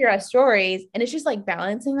nobody would hear our stories. And it's just like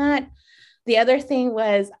balancing that. The other thing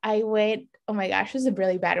was I went, oh my gosh, this is a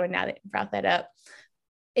really bad one now that you brought that up,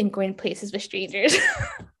 and going places with strangers.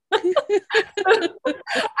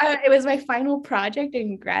 It was my final project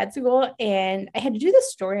in grad school, and I had to do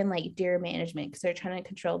this story on like deer management because they're trying to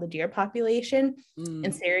control the deer population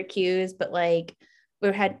in Syracuse. But like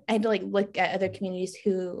I had to like look at other communities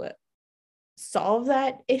who solve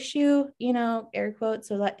that issue, air quotes,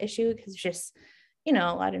 so that issue, because it's just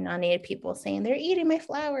a lot of non-native people saying they're eating my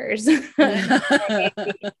flowers.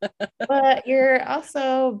 But you're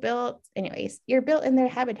also built, anyways, you're built in their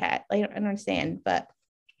habitat. Like, I don't understand. But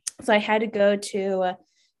so I had to go to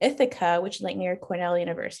Ithaca, which is like near Cornell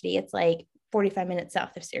University. It's like 45 minutes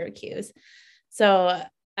south of Syracuse. So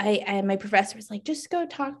my professor was like, just go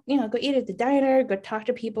talk, go eat at the diner, go talk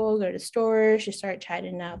to people, go to stores, just start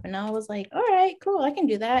chatting up. And I was like, all right, cool, I can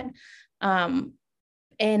do that.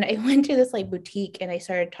 And I went to this like boutique and I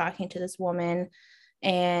started talking to this woman,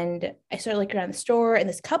 and I started looking around the store, and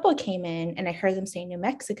this couple came in and I heard them say New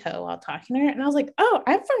Mexico while talking to her. And I was like, oh,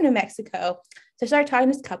 I'm from New Mexico. So I started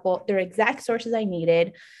talking to this couple, their exact sources I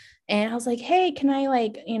needed. And I was like, hey, can I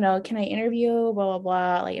can I interview, blah, blah,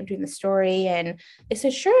 blah. Like, I'm doing the story. And they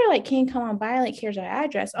said, sure. Like, can you come on by? Like, here's our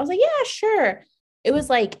address. I was like, yeah, sure. It was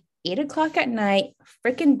like 8 o'clock at night,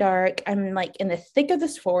 freaking dark. I'm like in the thick of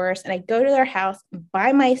this forest, and I go to their house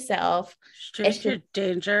by myself. Stranger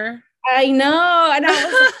danger. I know. And I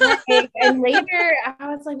was like, and later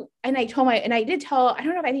I was like, and I told I did tell, I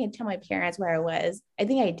don't know if I didn't tell my parents where I was. I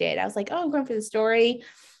think I did. I was like, oh, I'm going for the story.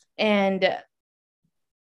 And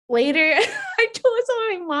later I told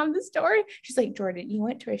my mom the story. She's like, Jordan, you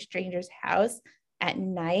went to a stranger's house at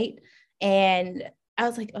night. And I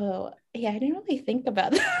was like, oh yeah, I didn't really think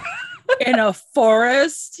about that. In a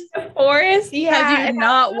forest? A forest, yeah. Have you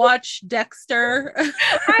not watched Dexter?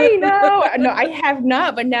 I know. No, I have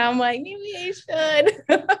not, but now I'm like, maybe I should.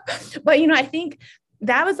 But I think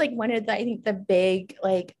that was like one of the big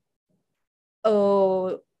like,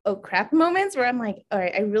 oh crap moments where I'm like, all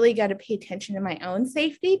right, I really got to pay attention to my own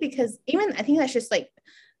safety, because even I think that's just like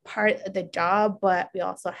part of the job, but we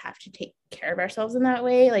also have to take care of ourselves in that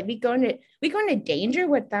way. Like we go into danger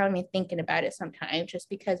without even thinking about it sometimes, just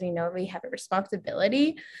because we know we have a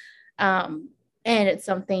responsibility. And it's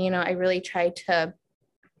something, I really try to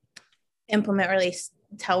implement, really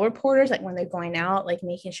tell reporters, like when they're going out, like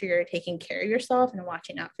making sure you're taking care of yourself and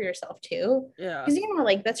watching out for yourself too. Yeah. Because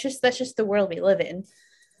like that's just the world we live in.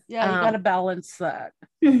 Yeah, you got to balance that.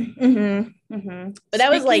 Mm-hmm, mm-hmm. But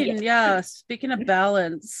that was like, yeah, speaking of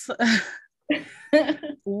balance,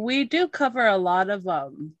 we do cover a lot of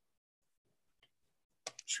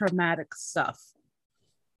traumatic stuff,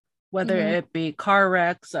 whether it be car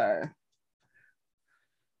wrecks or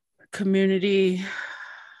community.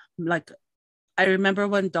 Like, I remember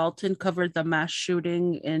when Dalton covered the mass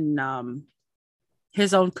shooting in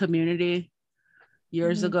his own community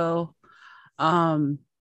years ago.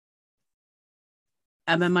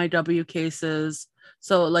 MMIW cases.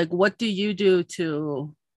 So like, what do you do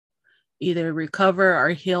to either recover or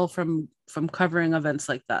heal from covering events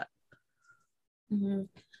like that?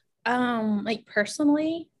 Like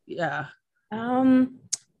personally, yeah. I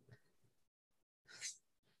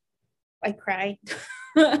cry.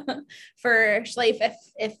 For like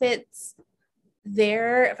if it's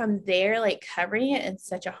there, if I'm there like covering it, it's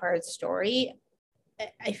such a hard story.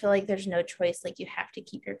 I feel like there's no choice. Like you have to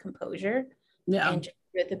keep your composure. Yeah. And just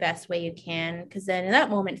do it the best way you can. Because then in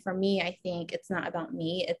that moment, for me, I think it's not about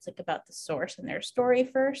me. It's like about the source and their story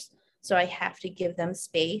first. So I have to give them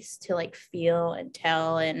space to like feel and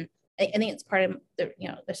tell. And I think it's part of the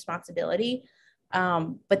responsibility.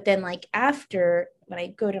 But then like after, when I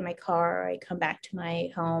go to my car, or I come back to my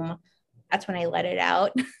home, that's when I let it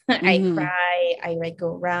out. I cry, I like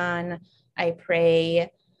go run, I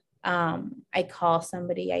pray. I call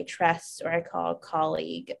somebody I trust, or I call a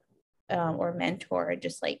colleague or mentor,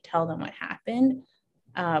 just like tell them what happened.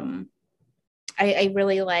 I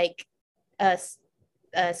really like a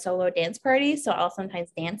solo dance party, so I'll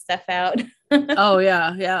sometimes dance stuff out. Oh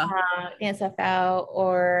yeah. Dance stuff out,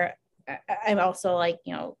 or I'm also like,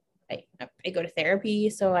 I go to therapy,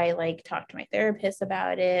 so I like talk to my therapist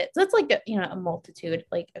about it. So it's like a multitude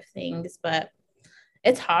like of things, but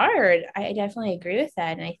it's hard. I definitely agree with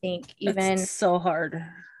that. And I think it's so hard.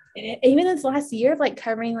 Even this last year of like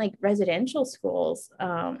covering like residential schools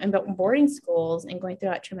and boarding schools and going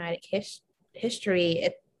throughout traumatic history,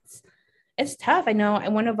 it's tough. I know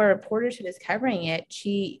one of our reporters who was covering it,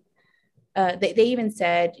 they even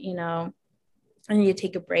said, I need to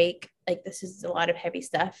take a break. Like this is a lot of heavy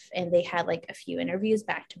stuff. And they had like a few interviews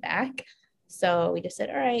back to back. So we just said,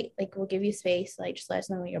 all right, like we'll give you space. Like just let us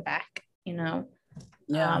know when you're back,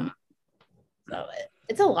 Yeah. So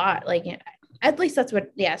it's a lot. Like, at least that's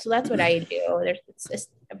what, so that's what I do. There's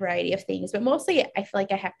a variety of things, but mostly I feel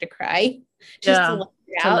like I have to cry just to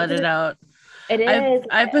let it out. It is.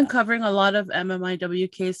 I've been covering a lot of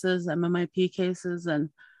MMIW cases, MMIP cases, and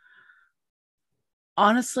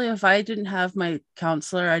honestly, if I didn't have my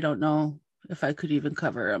counselor, I don't know if I could even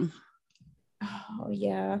cover them. Oh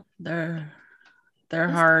yeah. They're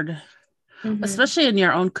hard. especially in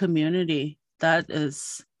your own community. That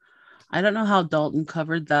is, I don't know how Dalton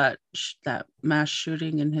covered that mass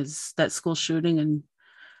shooting and that school shooting and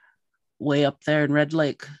way up there in Red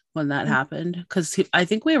Lake when that happened, because I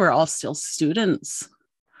think we were all still students,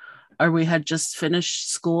 or we had just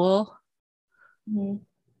finished school.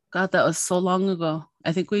 God, that was so long ago.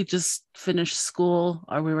 I think we just finished school,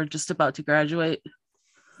 or we were just about to graduate.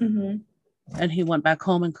 And he went back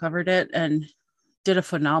home and covered it and did a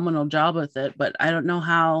phenomenal job with it. But I don't know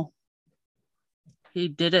how he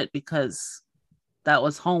did it, because that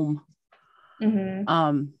was home.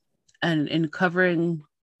 And in covering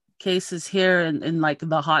cases here in like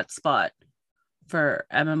the hot spot for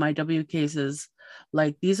MMIW cases,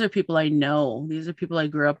 like, these are people I know, these are people I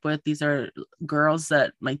grew up with, these are girls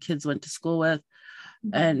that my kids went to school with.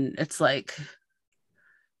 And it's like,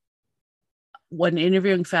 when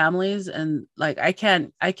interviewing families, and like, I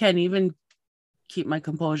can't even keep my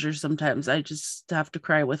composure sometimes. I just have to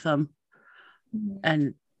cry with them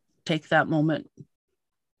and take that moment,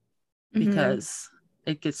 because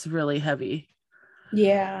it gets really heavy.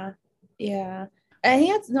 Yeah.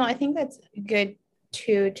 I think that's good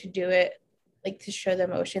too, to do it, like, to show the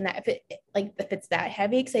emotion, that if it's that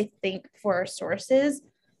heavy, because I think for our sources,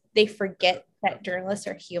 they forget that journalists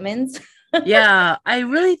are humans. Yeah, I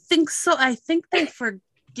really think so. I think they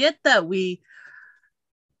forget that we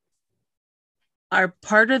are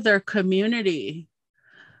part of their community,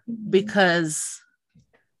 because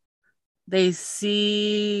they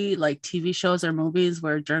see like TV shows or movies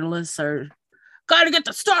where journalists are, gotta get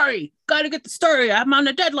the story, I'm on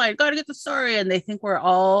a deadline, gotta get the story. And they think we're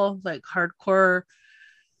all like hardcore,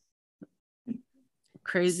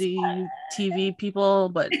 crazy TV people,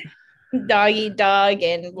 but dog eat dog,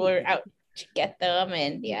 and we're out to get them.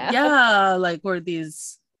 And yeah, like, we're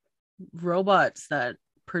these robots that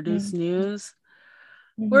produce news.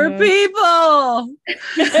 We're people.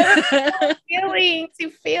 Feelings, you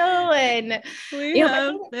feel, and we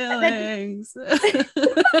have feelings. But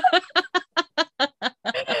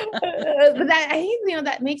that, I think,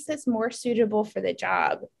 that makes us more suitable for the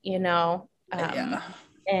job, and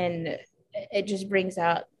it just brings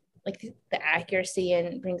out like the accuracy,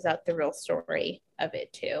 and brings out the real story of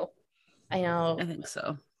it too. I think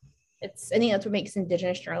so. I think that's what makes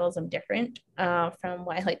Indigenous journalism different from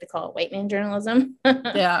what I like to call white man journalism.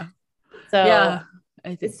 Yeah. So yeah,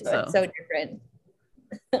 I think it's so different.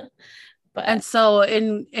 But and so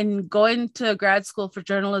in going to grad school for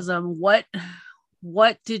journalism,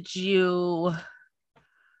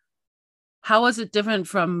 how was it different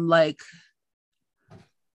from like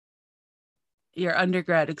your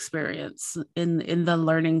undergrad experience in the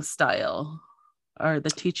learning style or the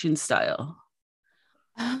teaching style?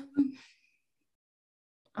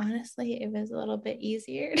 Honestly, it was a little bit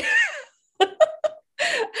easier,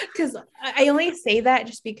 because I only say that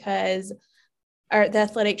just because the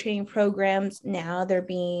athletic training programs now, they're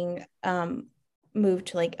being moved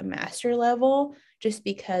to like a master level, just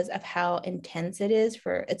because of how intense it is.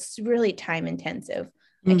 It's really time intensive.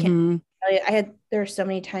 I can't tell you, there are so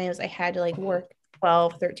many times I had to like work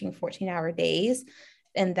 12, 13, 14-hour days,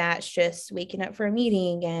 and that's just waking up for a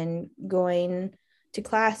meeting and going to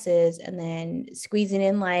classes, and then squeezing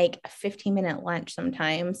in like a 15-minute lunch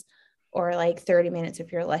sometimes, or like 30 minutes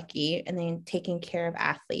if you're lucky, and then taking care of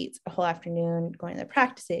athletes a whole afternoon, going to the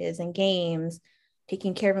practices and games,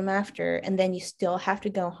 taking care of them after. And then you still have to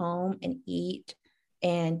go home and eat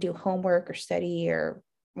and do homework or study or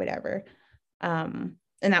whatever. And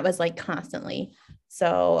that was like constantly.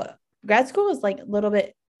 So grad school was like a little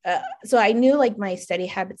bit, so I knew like my study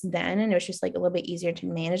habits then, and it was just like a little bit easier to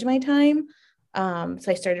manage my time. So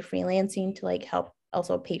I started freelancing to like help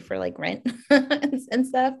also pay for like rent and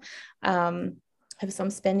stuff, have some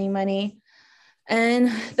spending money. And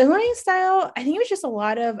the learning style, I think it was just a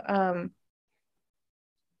lot of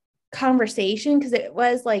conversation, because it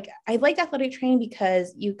was like, I liked athletic training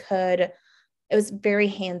because it was very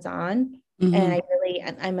hands-on. And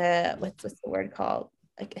I'm a, what's the word called?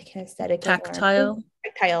 Like a kinesthetic tactile.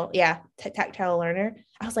 Tactile learner.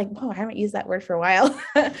 I was like, whoa, I haven't used that word for a while,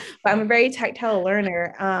 but I'm a very tactile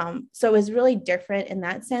learner. So it was really different in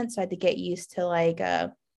that sense. So I had to get used to like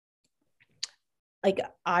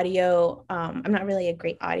audio. I'm not really a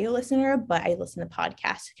great audio listener, but I listen to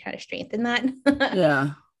podcasts to kind of strengthen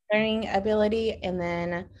that learning ability. And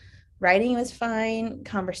then writing was fine.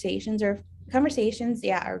 Conversations are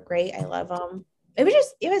great. I love them. It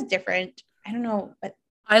was different. I don't know, but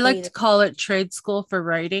I like to call it trade school for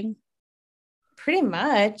writing. Pretty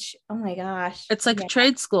much. Oh my gosh. It's like a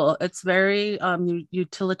trade school. It's very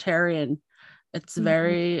utilitarian. It's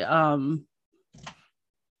very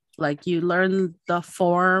like you learn the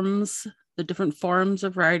forms, the different forms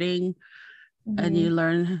of writing, and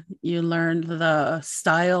Mhm. you learn the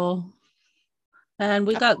style. And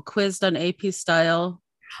we got quizzed on AP style.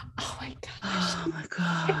 Oh my gosh. Oh my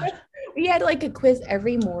God. We had like a quiz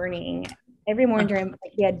every morning. Every morning during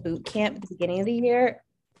like we had boot camp at the beginning of the year.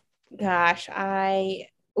 Gosh,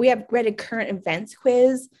 we have read a current events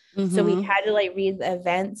quiz. So we Mm-hmm. had to like read the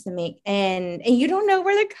events and make and you don't know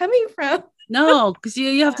where they're coming from. No, because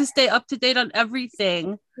you have to stay up to date on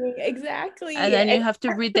everything. And Exactly. then you have to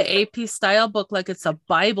read the AP style book like it's a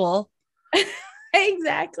Bible.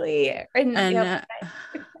 Exactly. And And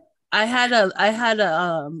I had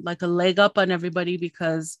a like a leg up on everybody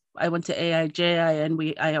because I went to AIJI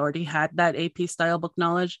and I already had that AP style book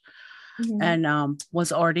knowledge, mhm, and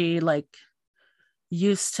was already like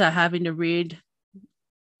used to having to read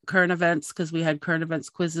current events because we had current events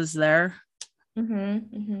quizzes there.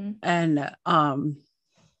 mhm. And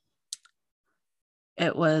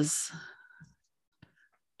it was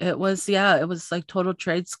it was like total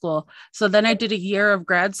trade school. So then I did a year of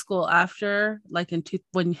grad school after, like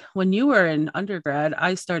when you were in undergrad,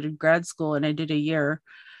 I started grad school and I did a year,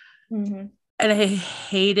 Mhm. and I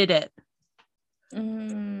hated it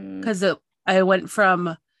Mm. because I went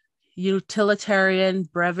from utilitarian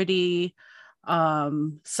brevity,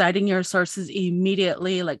 citing your sources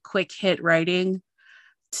immediately, like quick hit writing,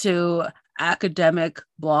 to academic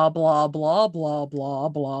blah blah blah blah blah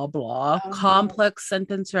blah blah, Oh, complex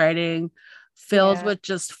sentence writing filled yeah. with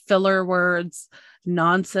just filler words,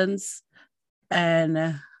 nonsense. And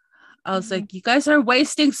I was Mhm. like, you guys are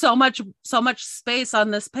wasting so much space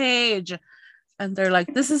on this page. And they're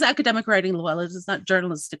like, this is academic writing, Luella. It is not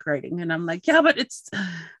journalistic writing. And I'm like, yeah, but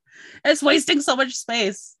it's wasting so much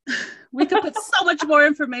space. We could put so much more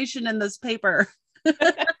information in this paper.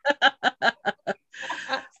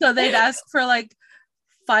 So they'd ask for like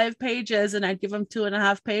 5 pages and I'd give them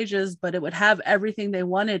 2.5 pages, but it would have everything they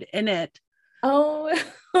wanted in it. Oh,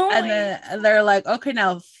 oh And my, then they're like, okay,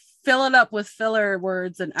 now fill it up with filler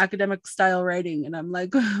words and academic style writing. And I'm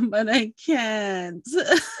like, but I can't.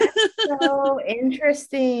 so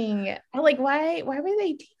interesting. I'm like, why would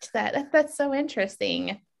they teach that? That's so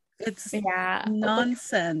interesting. It's Yeah. Like,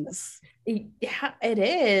 nonsense. yeah, it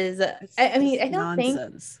is. It's I mean, just I don't think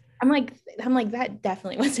nonsense. I'm like that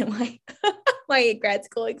definitely wasn't my my grad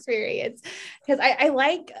school experience because I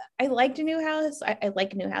liked Newhouse. I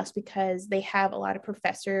like Newhouse because they have a lot of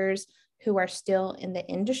professors who are still in the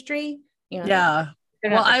industry. You know, Yeah.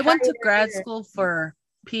 they're Well, not I went retired. to grad school for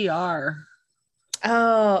PR,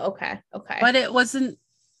 Oh, okay. but it was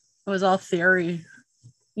all theory.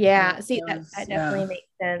 Yeah, It see that was, definitely yeah. makes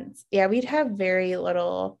sense. Yeah, we'd have very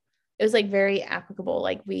little. It was like very applicable.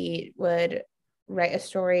 Like we would write a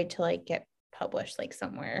story to like get published like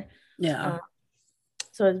somewhere. Yeah. Um,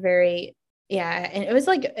 so it was very, yeah, and it was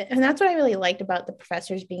like, and that's what I really liked about the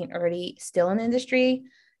professors being already still in the industry,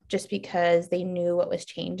 just because they knew what was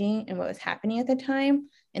changing and what was happening at the time,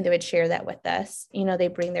 and they would share that with us. You know, they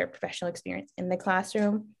bring their professional experience in the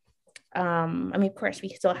classroom. I mean, of course, we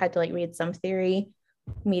still had to like read some theory,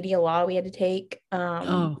 media law we had to take.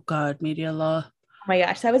 Oh God, media law. Oh my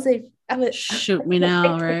gosh, that was a I was Shoot me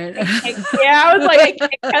now, right? yeah, I was like, I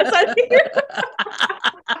can't cuss on here.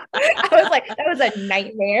 I was like, that was a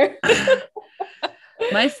nightmare.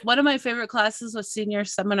 My one of my favorite classes was senior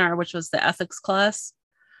seminar, which was the ethics class.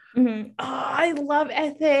 Mhm. Oh, I love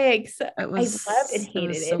ethics. I loved and It hated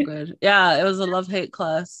was so it. good. Yeah, it was a love hate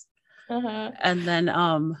class. Uh-huh. And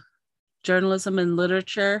then journalism and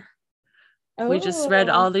literature. We just read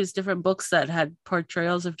Oh. all these different books that had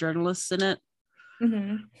portrayals of journalists in it.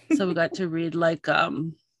 Mhm. So we got to read like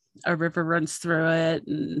A River Runs Through It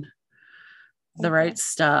and The Okay. Right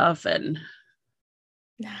Stuff, and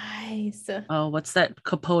Nice. oh, what's that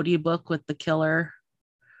Capote book with the killer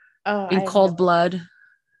Oh, in I have no. Cold Blood?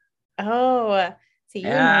 Oh, see, you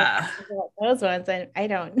know Yeah. those ones, and I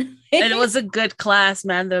don't. And it was a good class,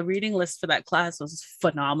 man. The reading list for that class was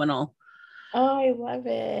phenomenal. Oh, I love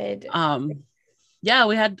it. Um, yeah,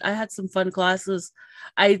 I had some fun classes.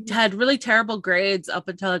 I had really terrible grades up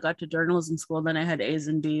until I got to journalism school. Then I had A's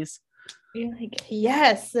and B's. You're like,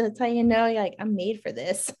 yes, that's how you know you're like, I'm made for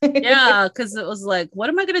this. Yeah, because it was like, what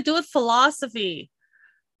am I gonna do with philosophy?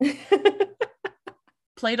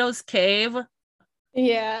 Plato's Cave.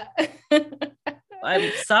 Yeah.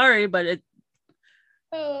 I'm sorry, but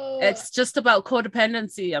Oh, it's just about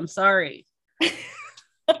codependency. I'm sorry.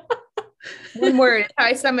 one word. How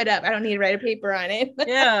I sum it up. I don't need to write a paper on it.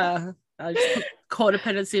 Yeah. I just put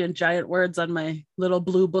codependency in giant words on my little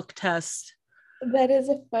blue book test. That is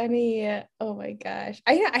a funny. Oh my gosh.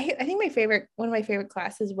 I think one of my favorite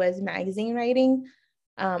classes was magazine writing.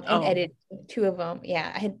 and edit 2 of them.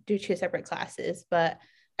 Yeah, I had to do 2 separate classes, but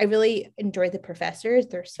I really enjoyed the professors.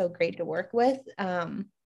 They're so great to work with.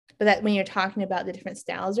 But that when you're talking about the different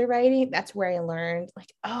styles of writing, that's where I learned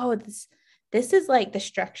like, oh, this is like the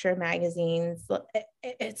structure of magazines.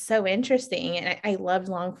 It's so interesting. And I loved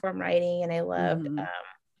long form writing, and I loved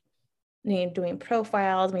doing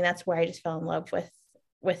profiles. I mean, that's where I just fell in love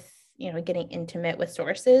with getting intimate with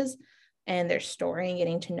sources and their story and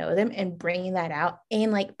getting to know them and bringing that out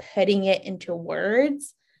and like putting it into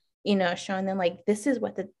words, showing them like, this is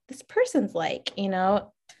what this person's like,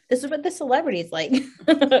 this is what the celebrity's like.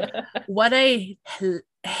 What I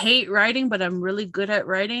hate writing, but I'm really good at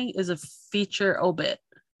writing, is a feature obit.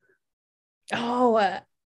 Oh,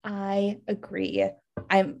 I agree.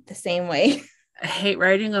 I'm the same way. I hate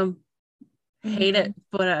writing them. Hate it,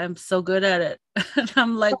 but I'm so good at it. And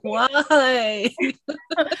I'm like, why?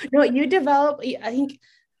 No, I think you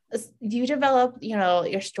develop,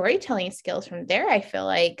 your storytelling skills from there. I feel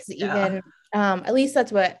like, because even at least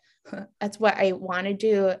that's what I want to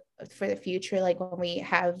do for the future. Like when we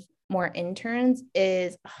have more interns,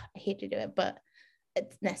 I hate to do it, but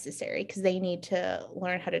it's necessary because they need to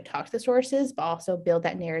learn how to talk to the sources, but also build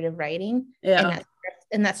that narrative writing. Yeah,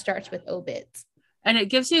 and that starts with obits. And it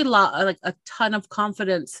gives you a ton of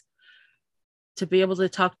confidence to be able to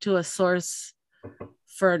talk to a source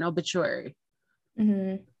for an obituary.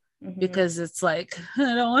 Because it's like,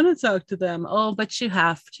 I don't want to talk to them. Oh, but you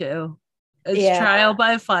have to. It's trial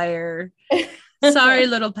by fire. Sorry,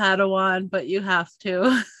 little Padawan, but you have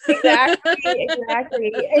to.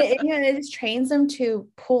 Exactly. And it just trains them to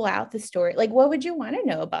pull out the story. Like, what would you want to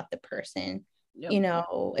know about the person? Yep.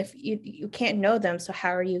 If you can't know them, so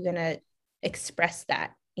how are you going to express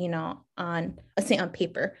that, on, let's say on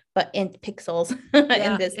paper, but in pixels,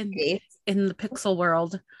 in this case. In the pixel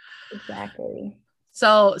world. Exactly.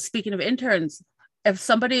 So speaking of interns, if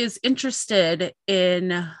somebody is interested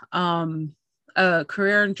in a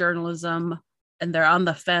career in journalism and they're on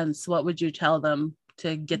the fence, what would you tell them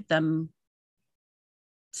to get them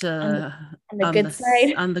to on the good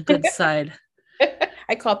side? On the good side.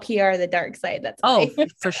 I call PR the dark side. That's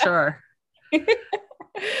for sure.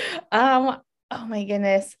 Oh my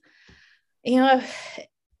goodness.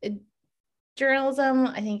 Journalism,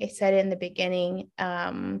 I think I said it in the beginning,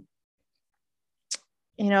 a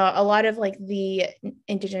lot of like the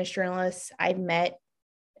Indigenous journalists I've met,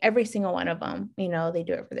 every single one of them, they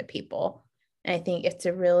do it for the people. And I think it's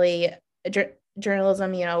a really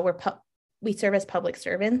journalism, we serve as public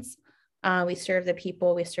servants. We serve the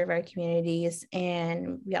people, we serve our communities,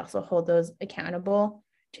 and we also hold those accountable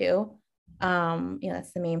too.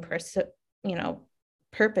 That's the main purpose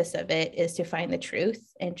of it, is to find the truth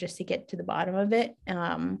and just to get to the bottom of it.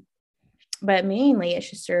 But mainly it's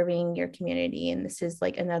just serving your community. And this is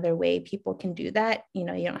like another way people can do that. You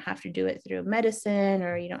don't have to do it through medicine,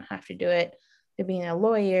 or you don't have to do it through being a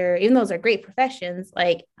lawyer, even those are great professions,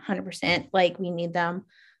 like 100%, like we need them.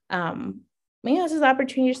 This is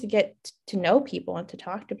opportunities to get to know people and to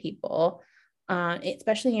talk to people,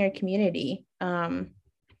 especially in your community.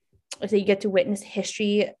 So you get to witness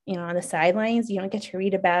history, on the sidelines. You don't get to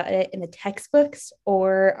read about it in the textbooks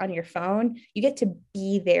or on your phone. You get to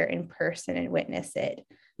be there in person and witness it.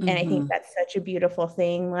 And I think that's such a beautiful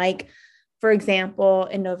thing. Like, for example,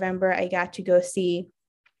 in November, I got to go see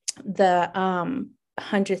the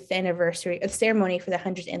 100th anniversary, a ceremony for the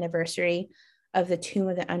 100th anniversary of the Tomb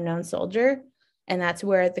of the Unknown Soldier. And that's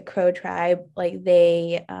where the Crow tribe, like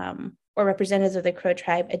they, or representatives of the Crow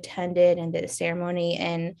tribe attended and did a ceremony.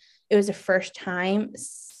 And it was the first time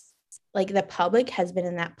like the public has been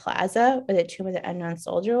in that plaza where the Tomb of the Unknown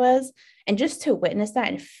Soldier was. And just to witness that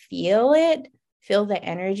and feel the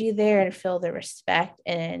energy there and feel the respect.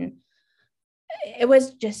 And it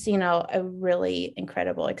was just, a really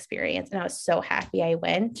incredible experience. And I was so happy I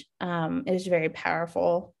went. It was very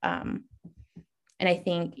powerful. And I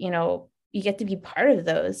think, you get to be part of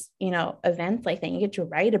those, events like that. You get to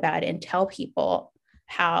write about it and tell people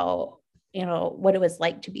how, what it was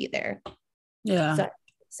like to be there. Yeah.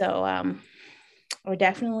 So I would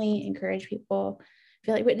definitely encourage people,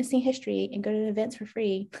 feel like witnessing history, and go to events for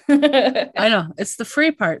free. I know, it's the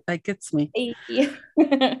free part that gets me.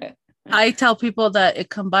 I tell people that it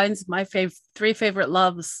combines my 3 favorite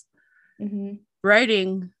loves: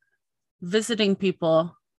 writing, visiting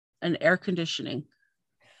people, and air conditioning.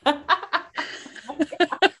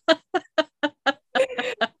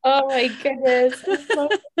 Oh my goodness. So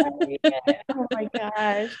oh my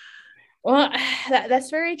gosh. Well, that's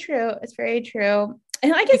very true. It's very true.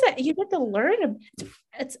 And like I said, you get to learn.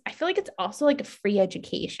 I feel like it's also like a free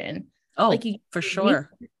education. Oh, like for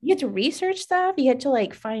sure. You get to research stuff. You get to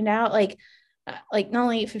like find out, like like not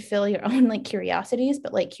only fulfill your own like curiosities,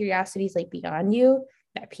 but like curiosities like beyond you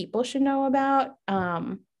that people should know about. I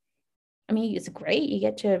mean, it's great. You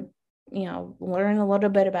get to, learn a little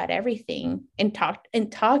bit about everything and talk,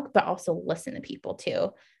 but also listen to people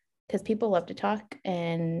too, because people love to talk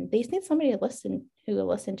and they just need somebody to listen who will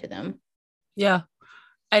listen to them. Yeah.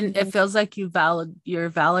 And it feels like you're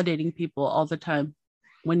validating people all the time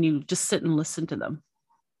when you just sit and listen to them.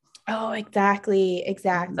 Oh, exactly.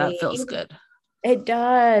 That feels good. It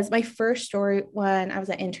does. My first story when I was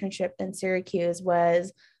at internship in Syracuse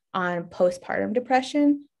was on postpartum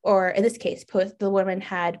depression, or in this case, the woman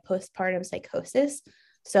had postpartum psychosis.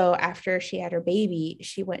 So after she had her baby,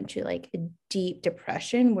 she went into like a deep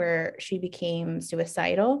depression where she became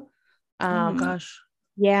suicidal. Oh my gosh.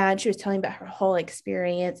 Yeah, and she was telling about her whole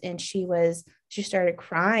experience, and she started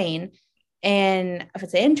crying. And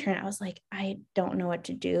as an intern, I was like, I don't know what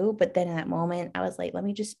to do. But then in that moment, I was like, let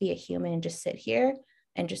me just be a human and just sit here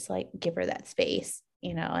and just like give her that space,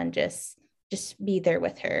 and just be there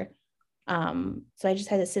with her. So I just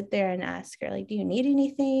had to sit there and ask her, like, do you need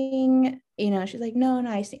anything? She's like, no,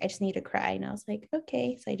 I just need to cry. And I was like,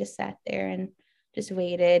 okay. So I just sat there and just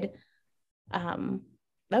waited.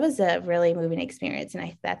 That was a really moving experience.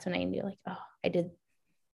 And that's when I knew, like, oh,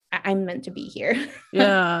 I'm meant to be here.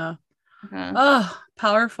 Yeah. Oh,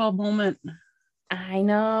 powerful moment. I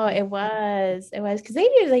know it was because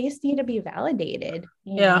they just need to be validated.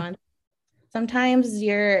 And sometimes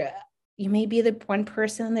you may be the one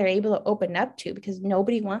person they're able to open up to because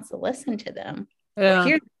nobody wants to listen to them or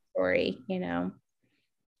hear the story.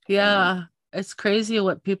 Yeah, it's crazy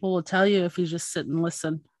what people will tell you if you just sit and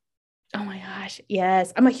listen. Oh my gosh,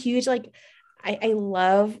 yes, I'm a huge I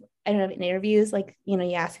love, I don't know, in interviews, like, you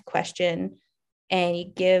ask a question and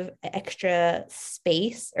you give extra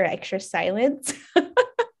space or extra silence.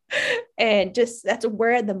 And just that's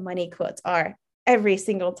where the money quotes are every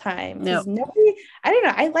single time. Because nobody, I don't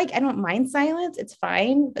know, I don't mind silence. It's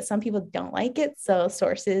fine, but some people don't like it. So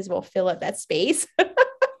sources will fill up that space.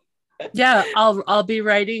 Yeah, I'll be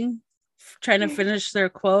writing, trying to finish their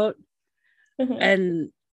quote.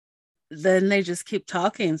 And then they just keep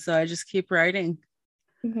talking. So I just keep writing.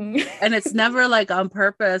 And it's never like on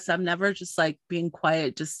purpose. I'm never just like being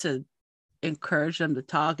quiet just to encourage them to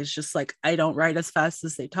talk. It's just like I don't write as fast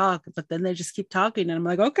as they talk, but then they just keep talking and I'm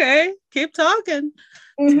like, okay, keep talking.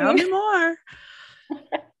 Tell me more.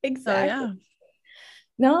 Exactly. So, yeah.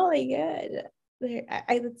 No, like good.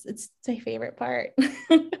 It's my favorite part.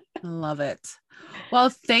 I love it. Well,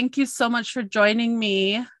 thank you so much for joining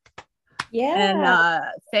me. Yeah. And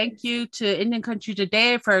thank you to Indian Country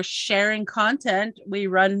Today for sharing content. We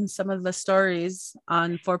run some of the stories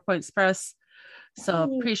on 4 Points Press. So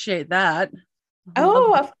appreciate that. Of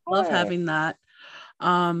love course. having that.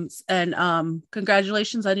 And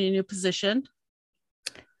congratulations on your new position.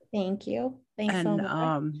 Thank you. Thanks so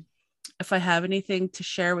much. If I have anything to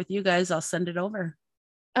share with you guys, I'll send it over.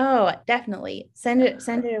 Oh, definitely. Send it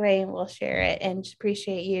away and we'll share it. And just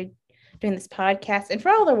appreciate you doing this podcast and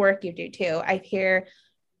for all the work you do too. I hear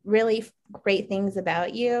really great things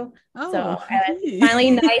about you. So it's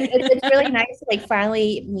finally nice. It's really nice to like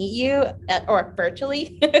finally meet you or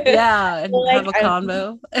virtually. Yeah, and have a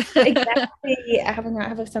convo. Exactly.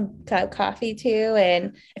 Have some coffee too,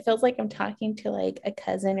 and it feels like I'm talking to like a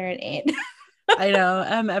cousin or an aunt. I know.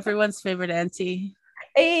 I'm everyone's favorite auntie.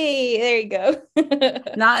 Hey, there you go.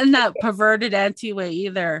 Not in that perverted auntie way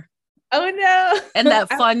either. Oh no. And that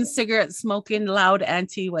fun cigarette smoking loud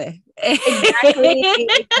auntie way. Exactly.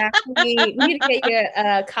 We need to get you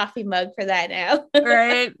a coffee mug for that now.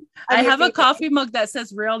 Right. I have a coffee mug that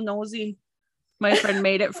says real nosy. My friend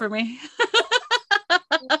made it for me.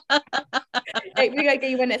 We gotta get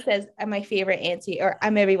you one that says I'm my favorite auntie or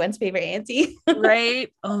I'm everyone's favorite auntie.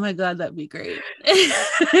 Right. Oh my God, that'd be great.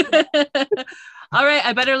 All right.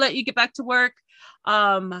 I better let you get back to work.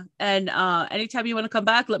 And anytime you want to come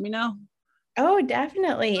back, let me know. Oh,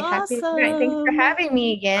 definitely. Awesome. Thanks for having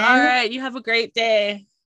me again. All right. You have a great day.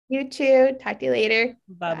 You too. Talk to you later.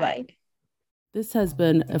 Bye-bye. This has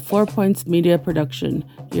been a 4 Points Media production.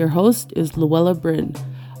 Your host is Luella Bryn.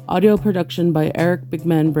 Audio production by Eric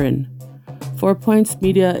Bigman Bryn. 4 Points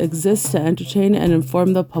Media exists to entertain and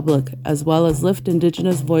inform the public, as well as lift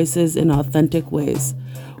Indigenous voices in authentic ways.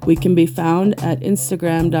 We can be found at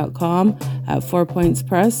Instagram.com at 4 Points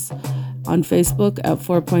Press, on Facebook at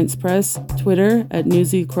 4 Points Press, Twitter at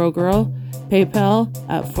Newsy Crow Girl, PayPal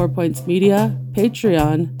at 4 Points Media,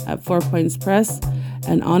 Patreon at 4 Points Press,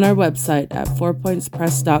 and on our website at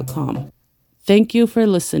 4pointspress.com. Thank you for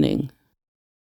listening.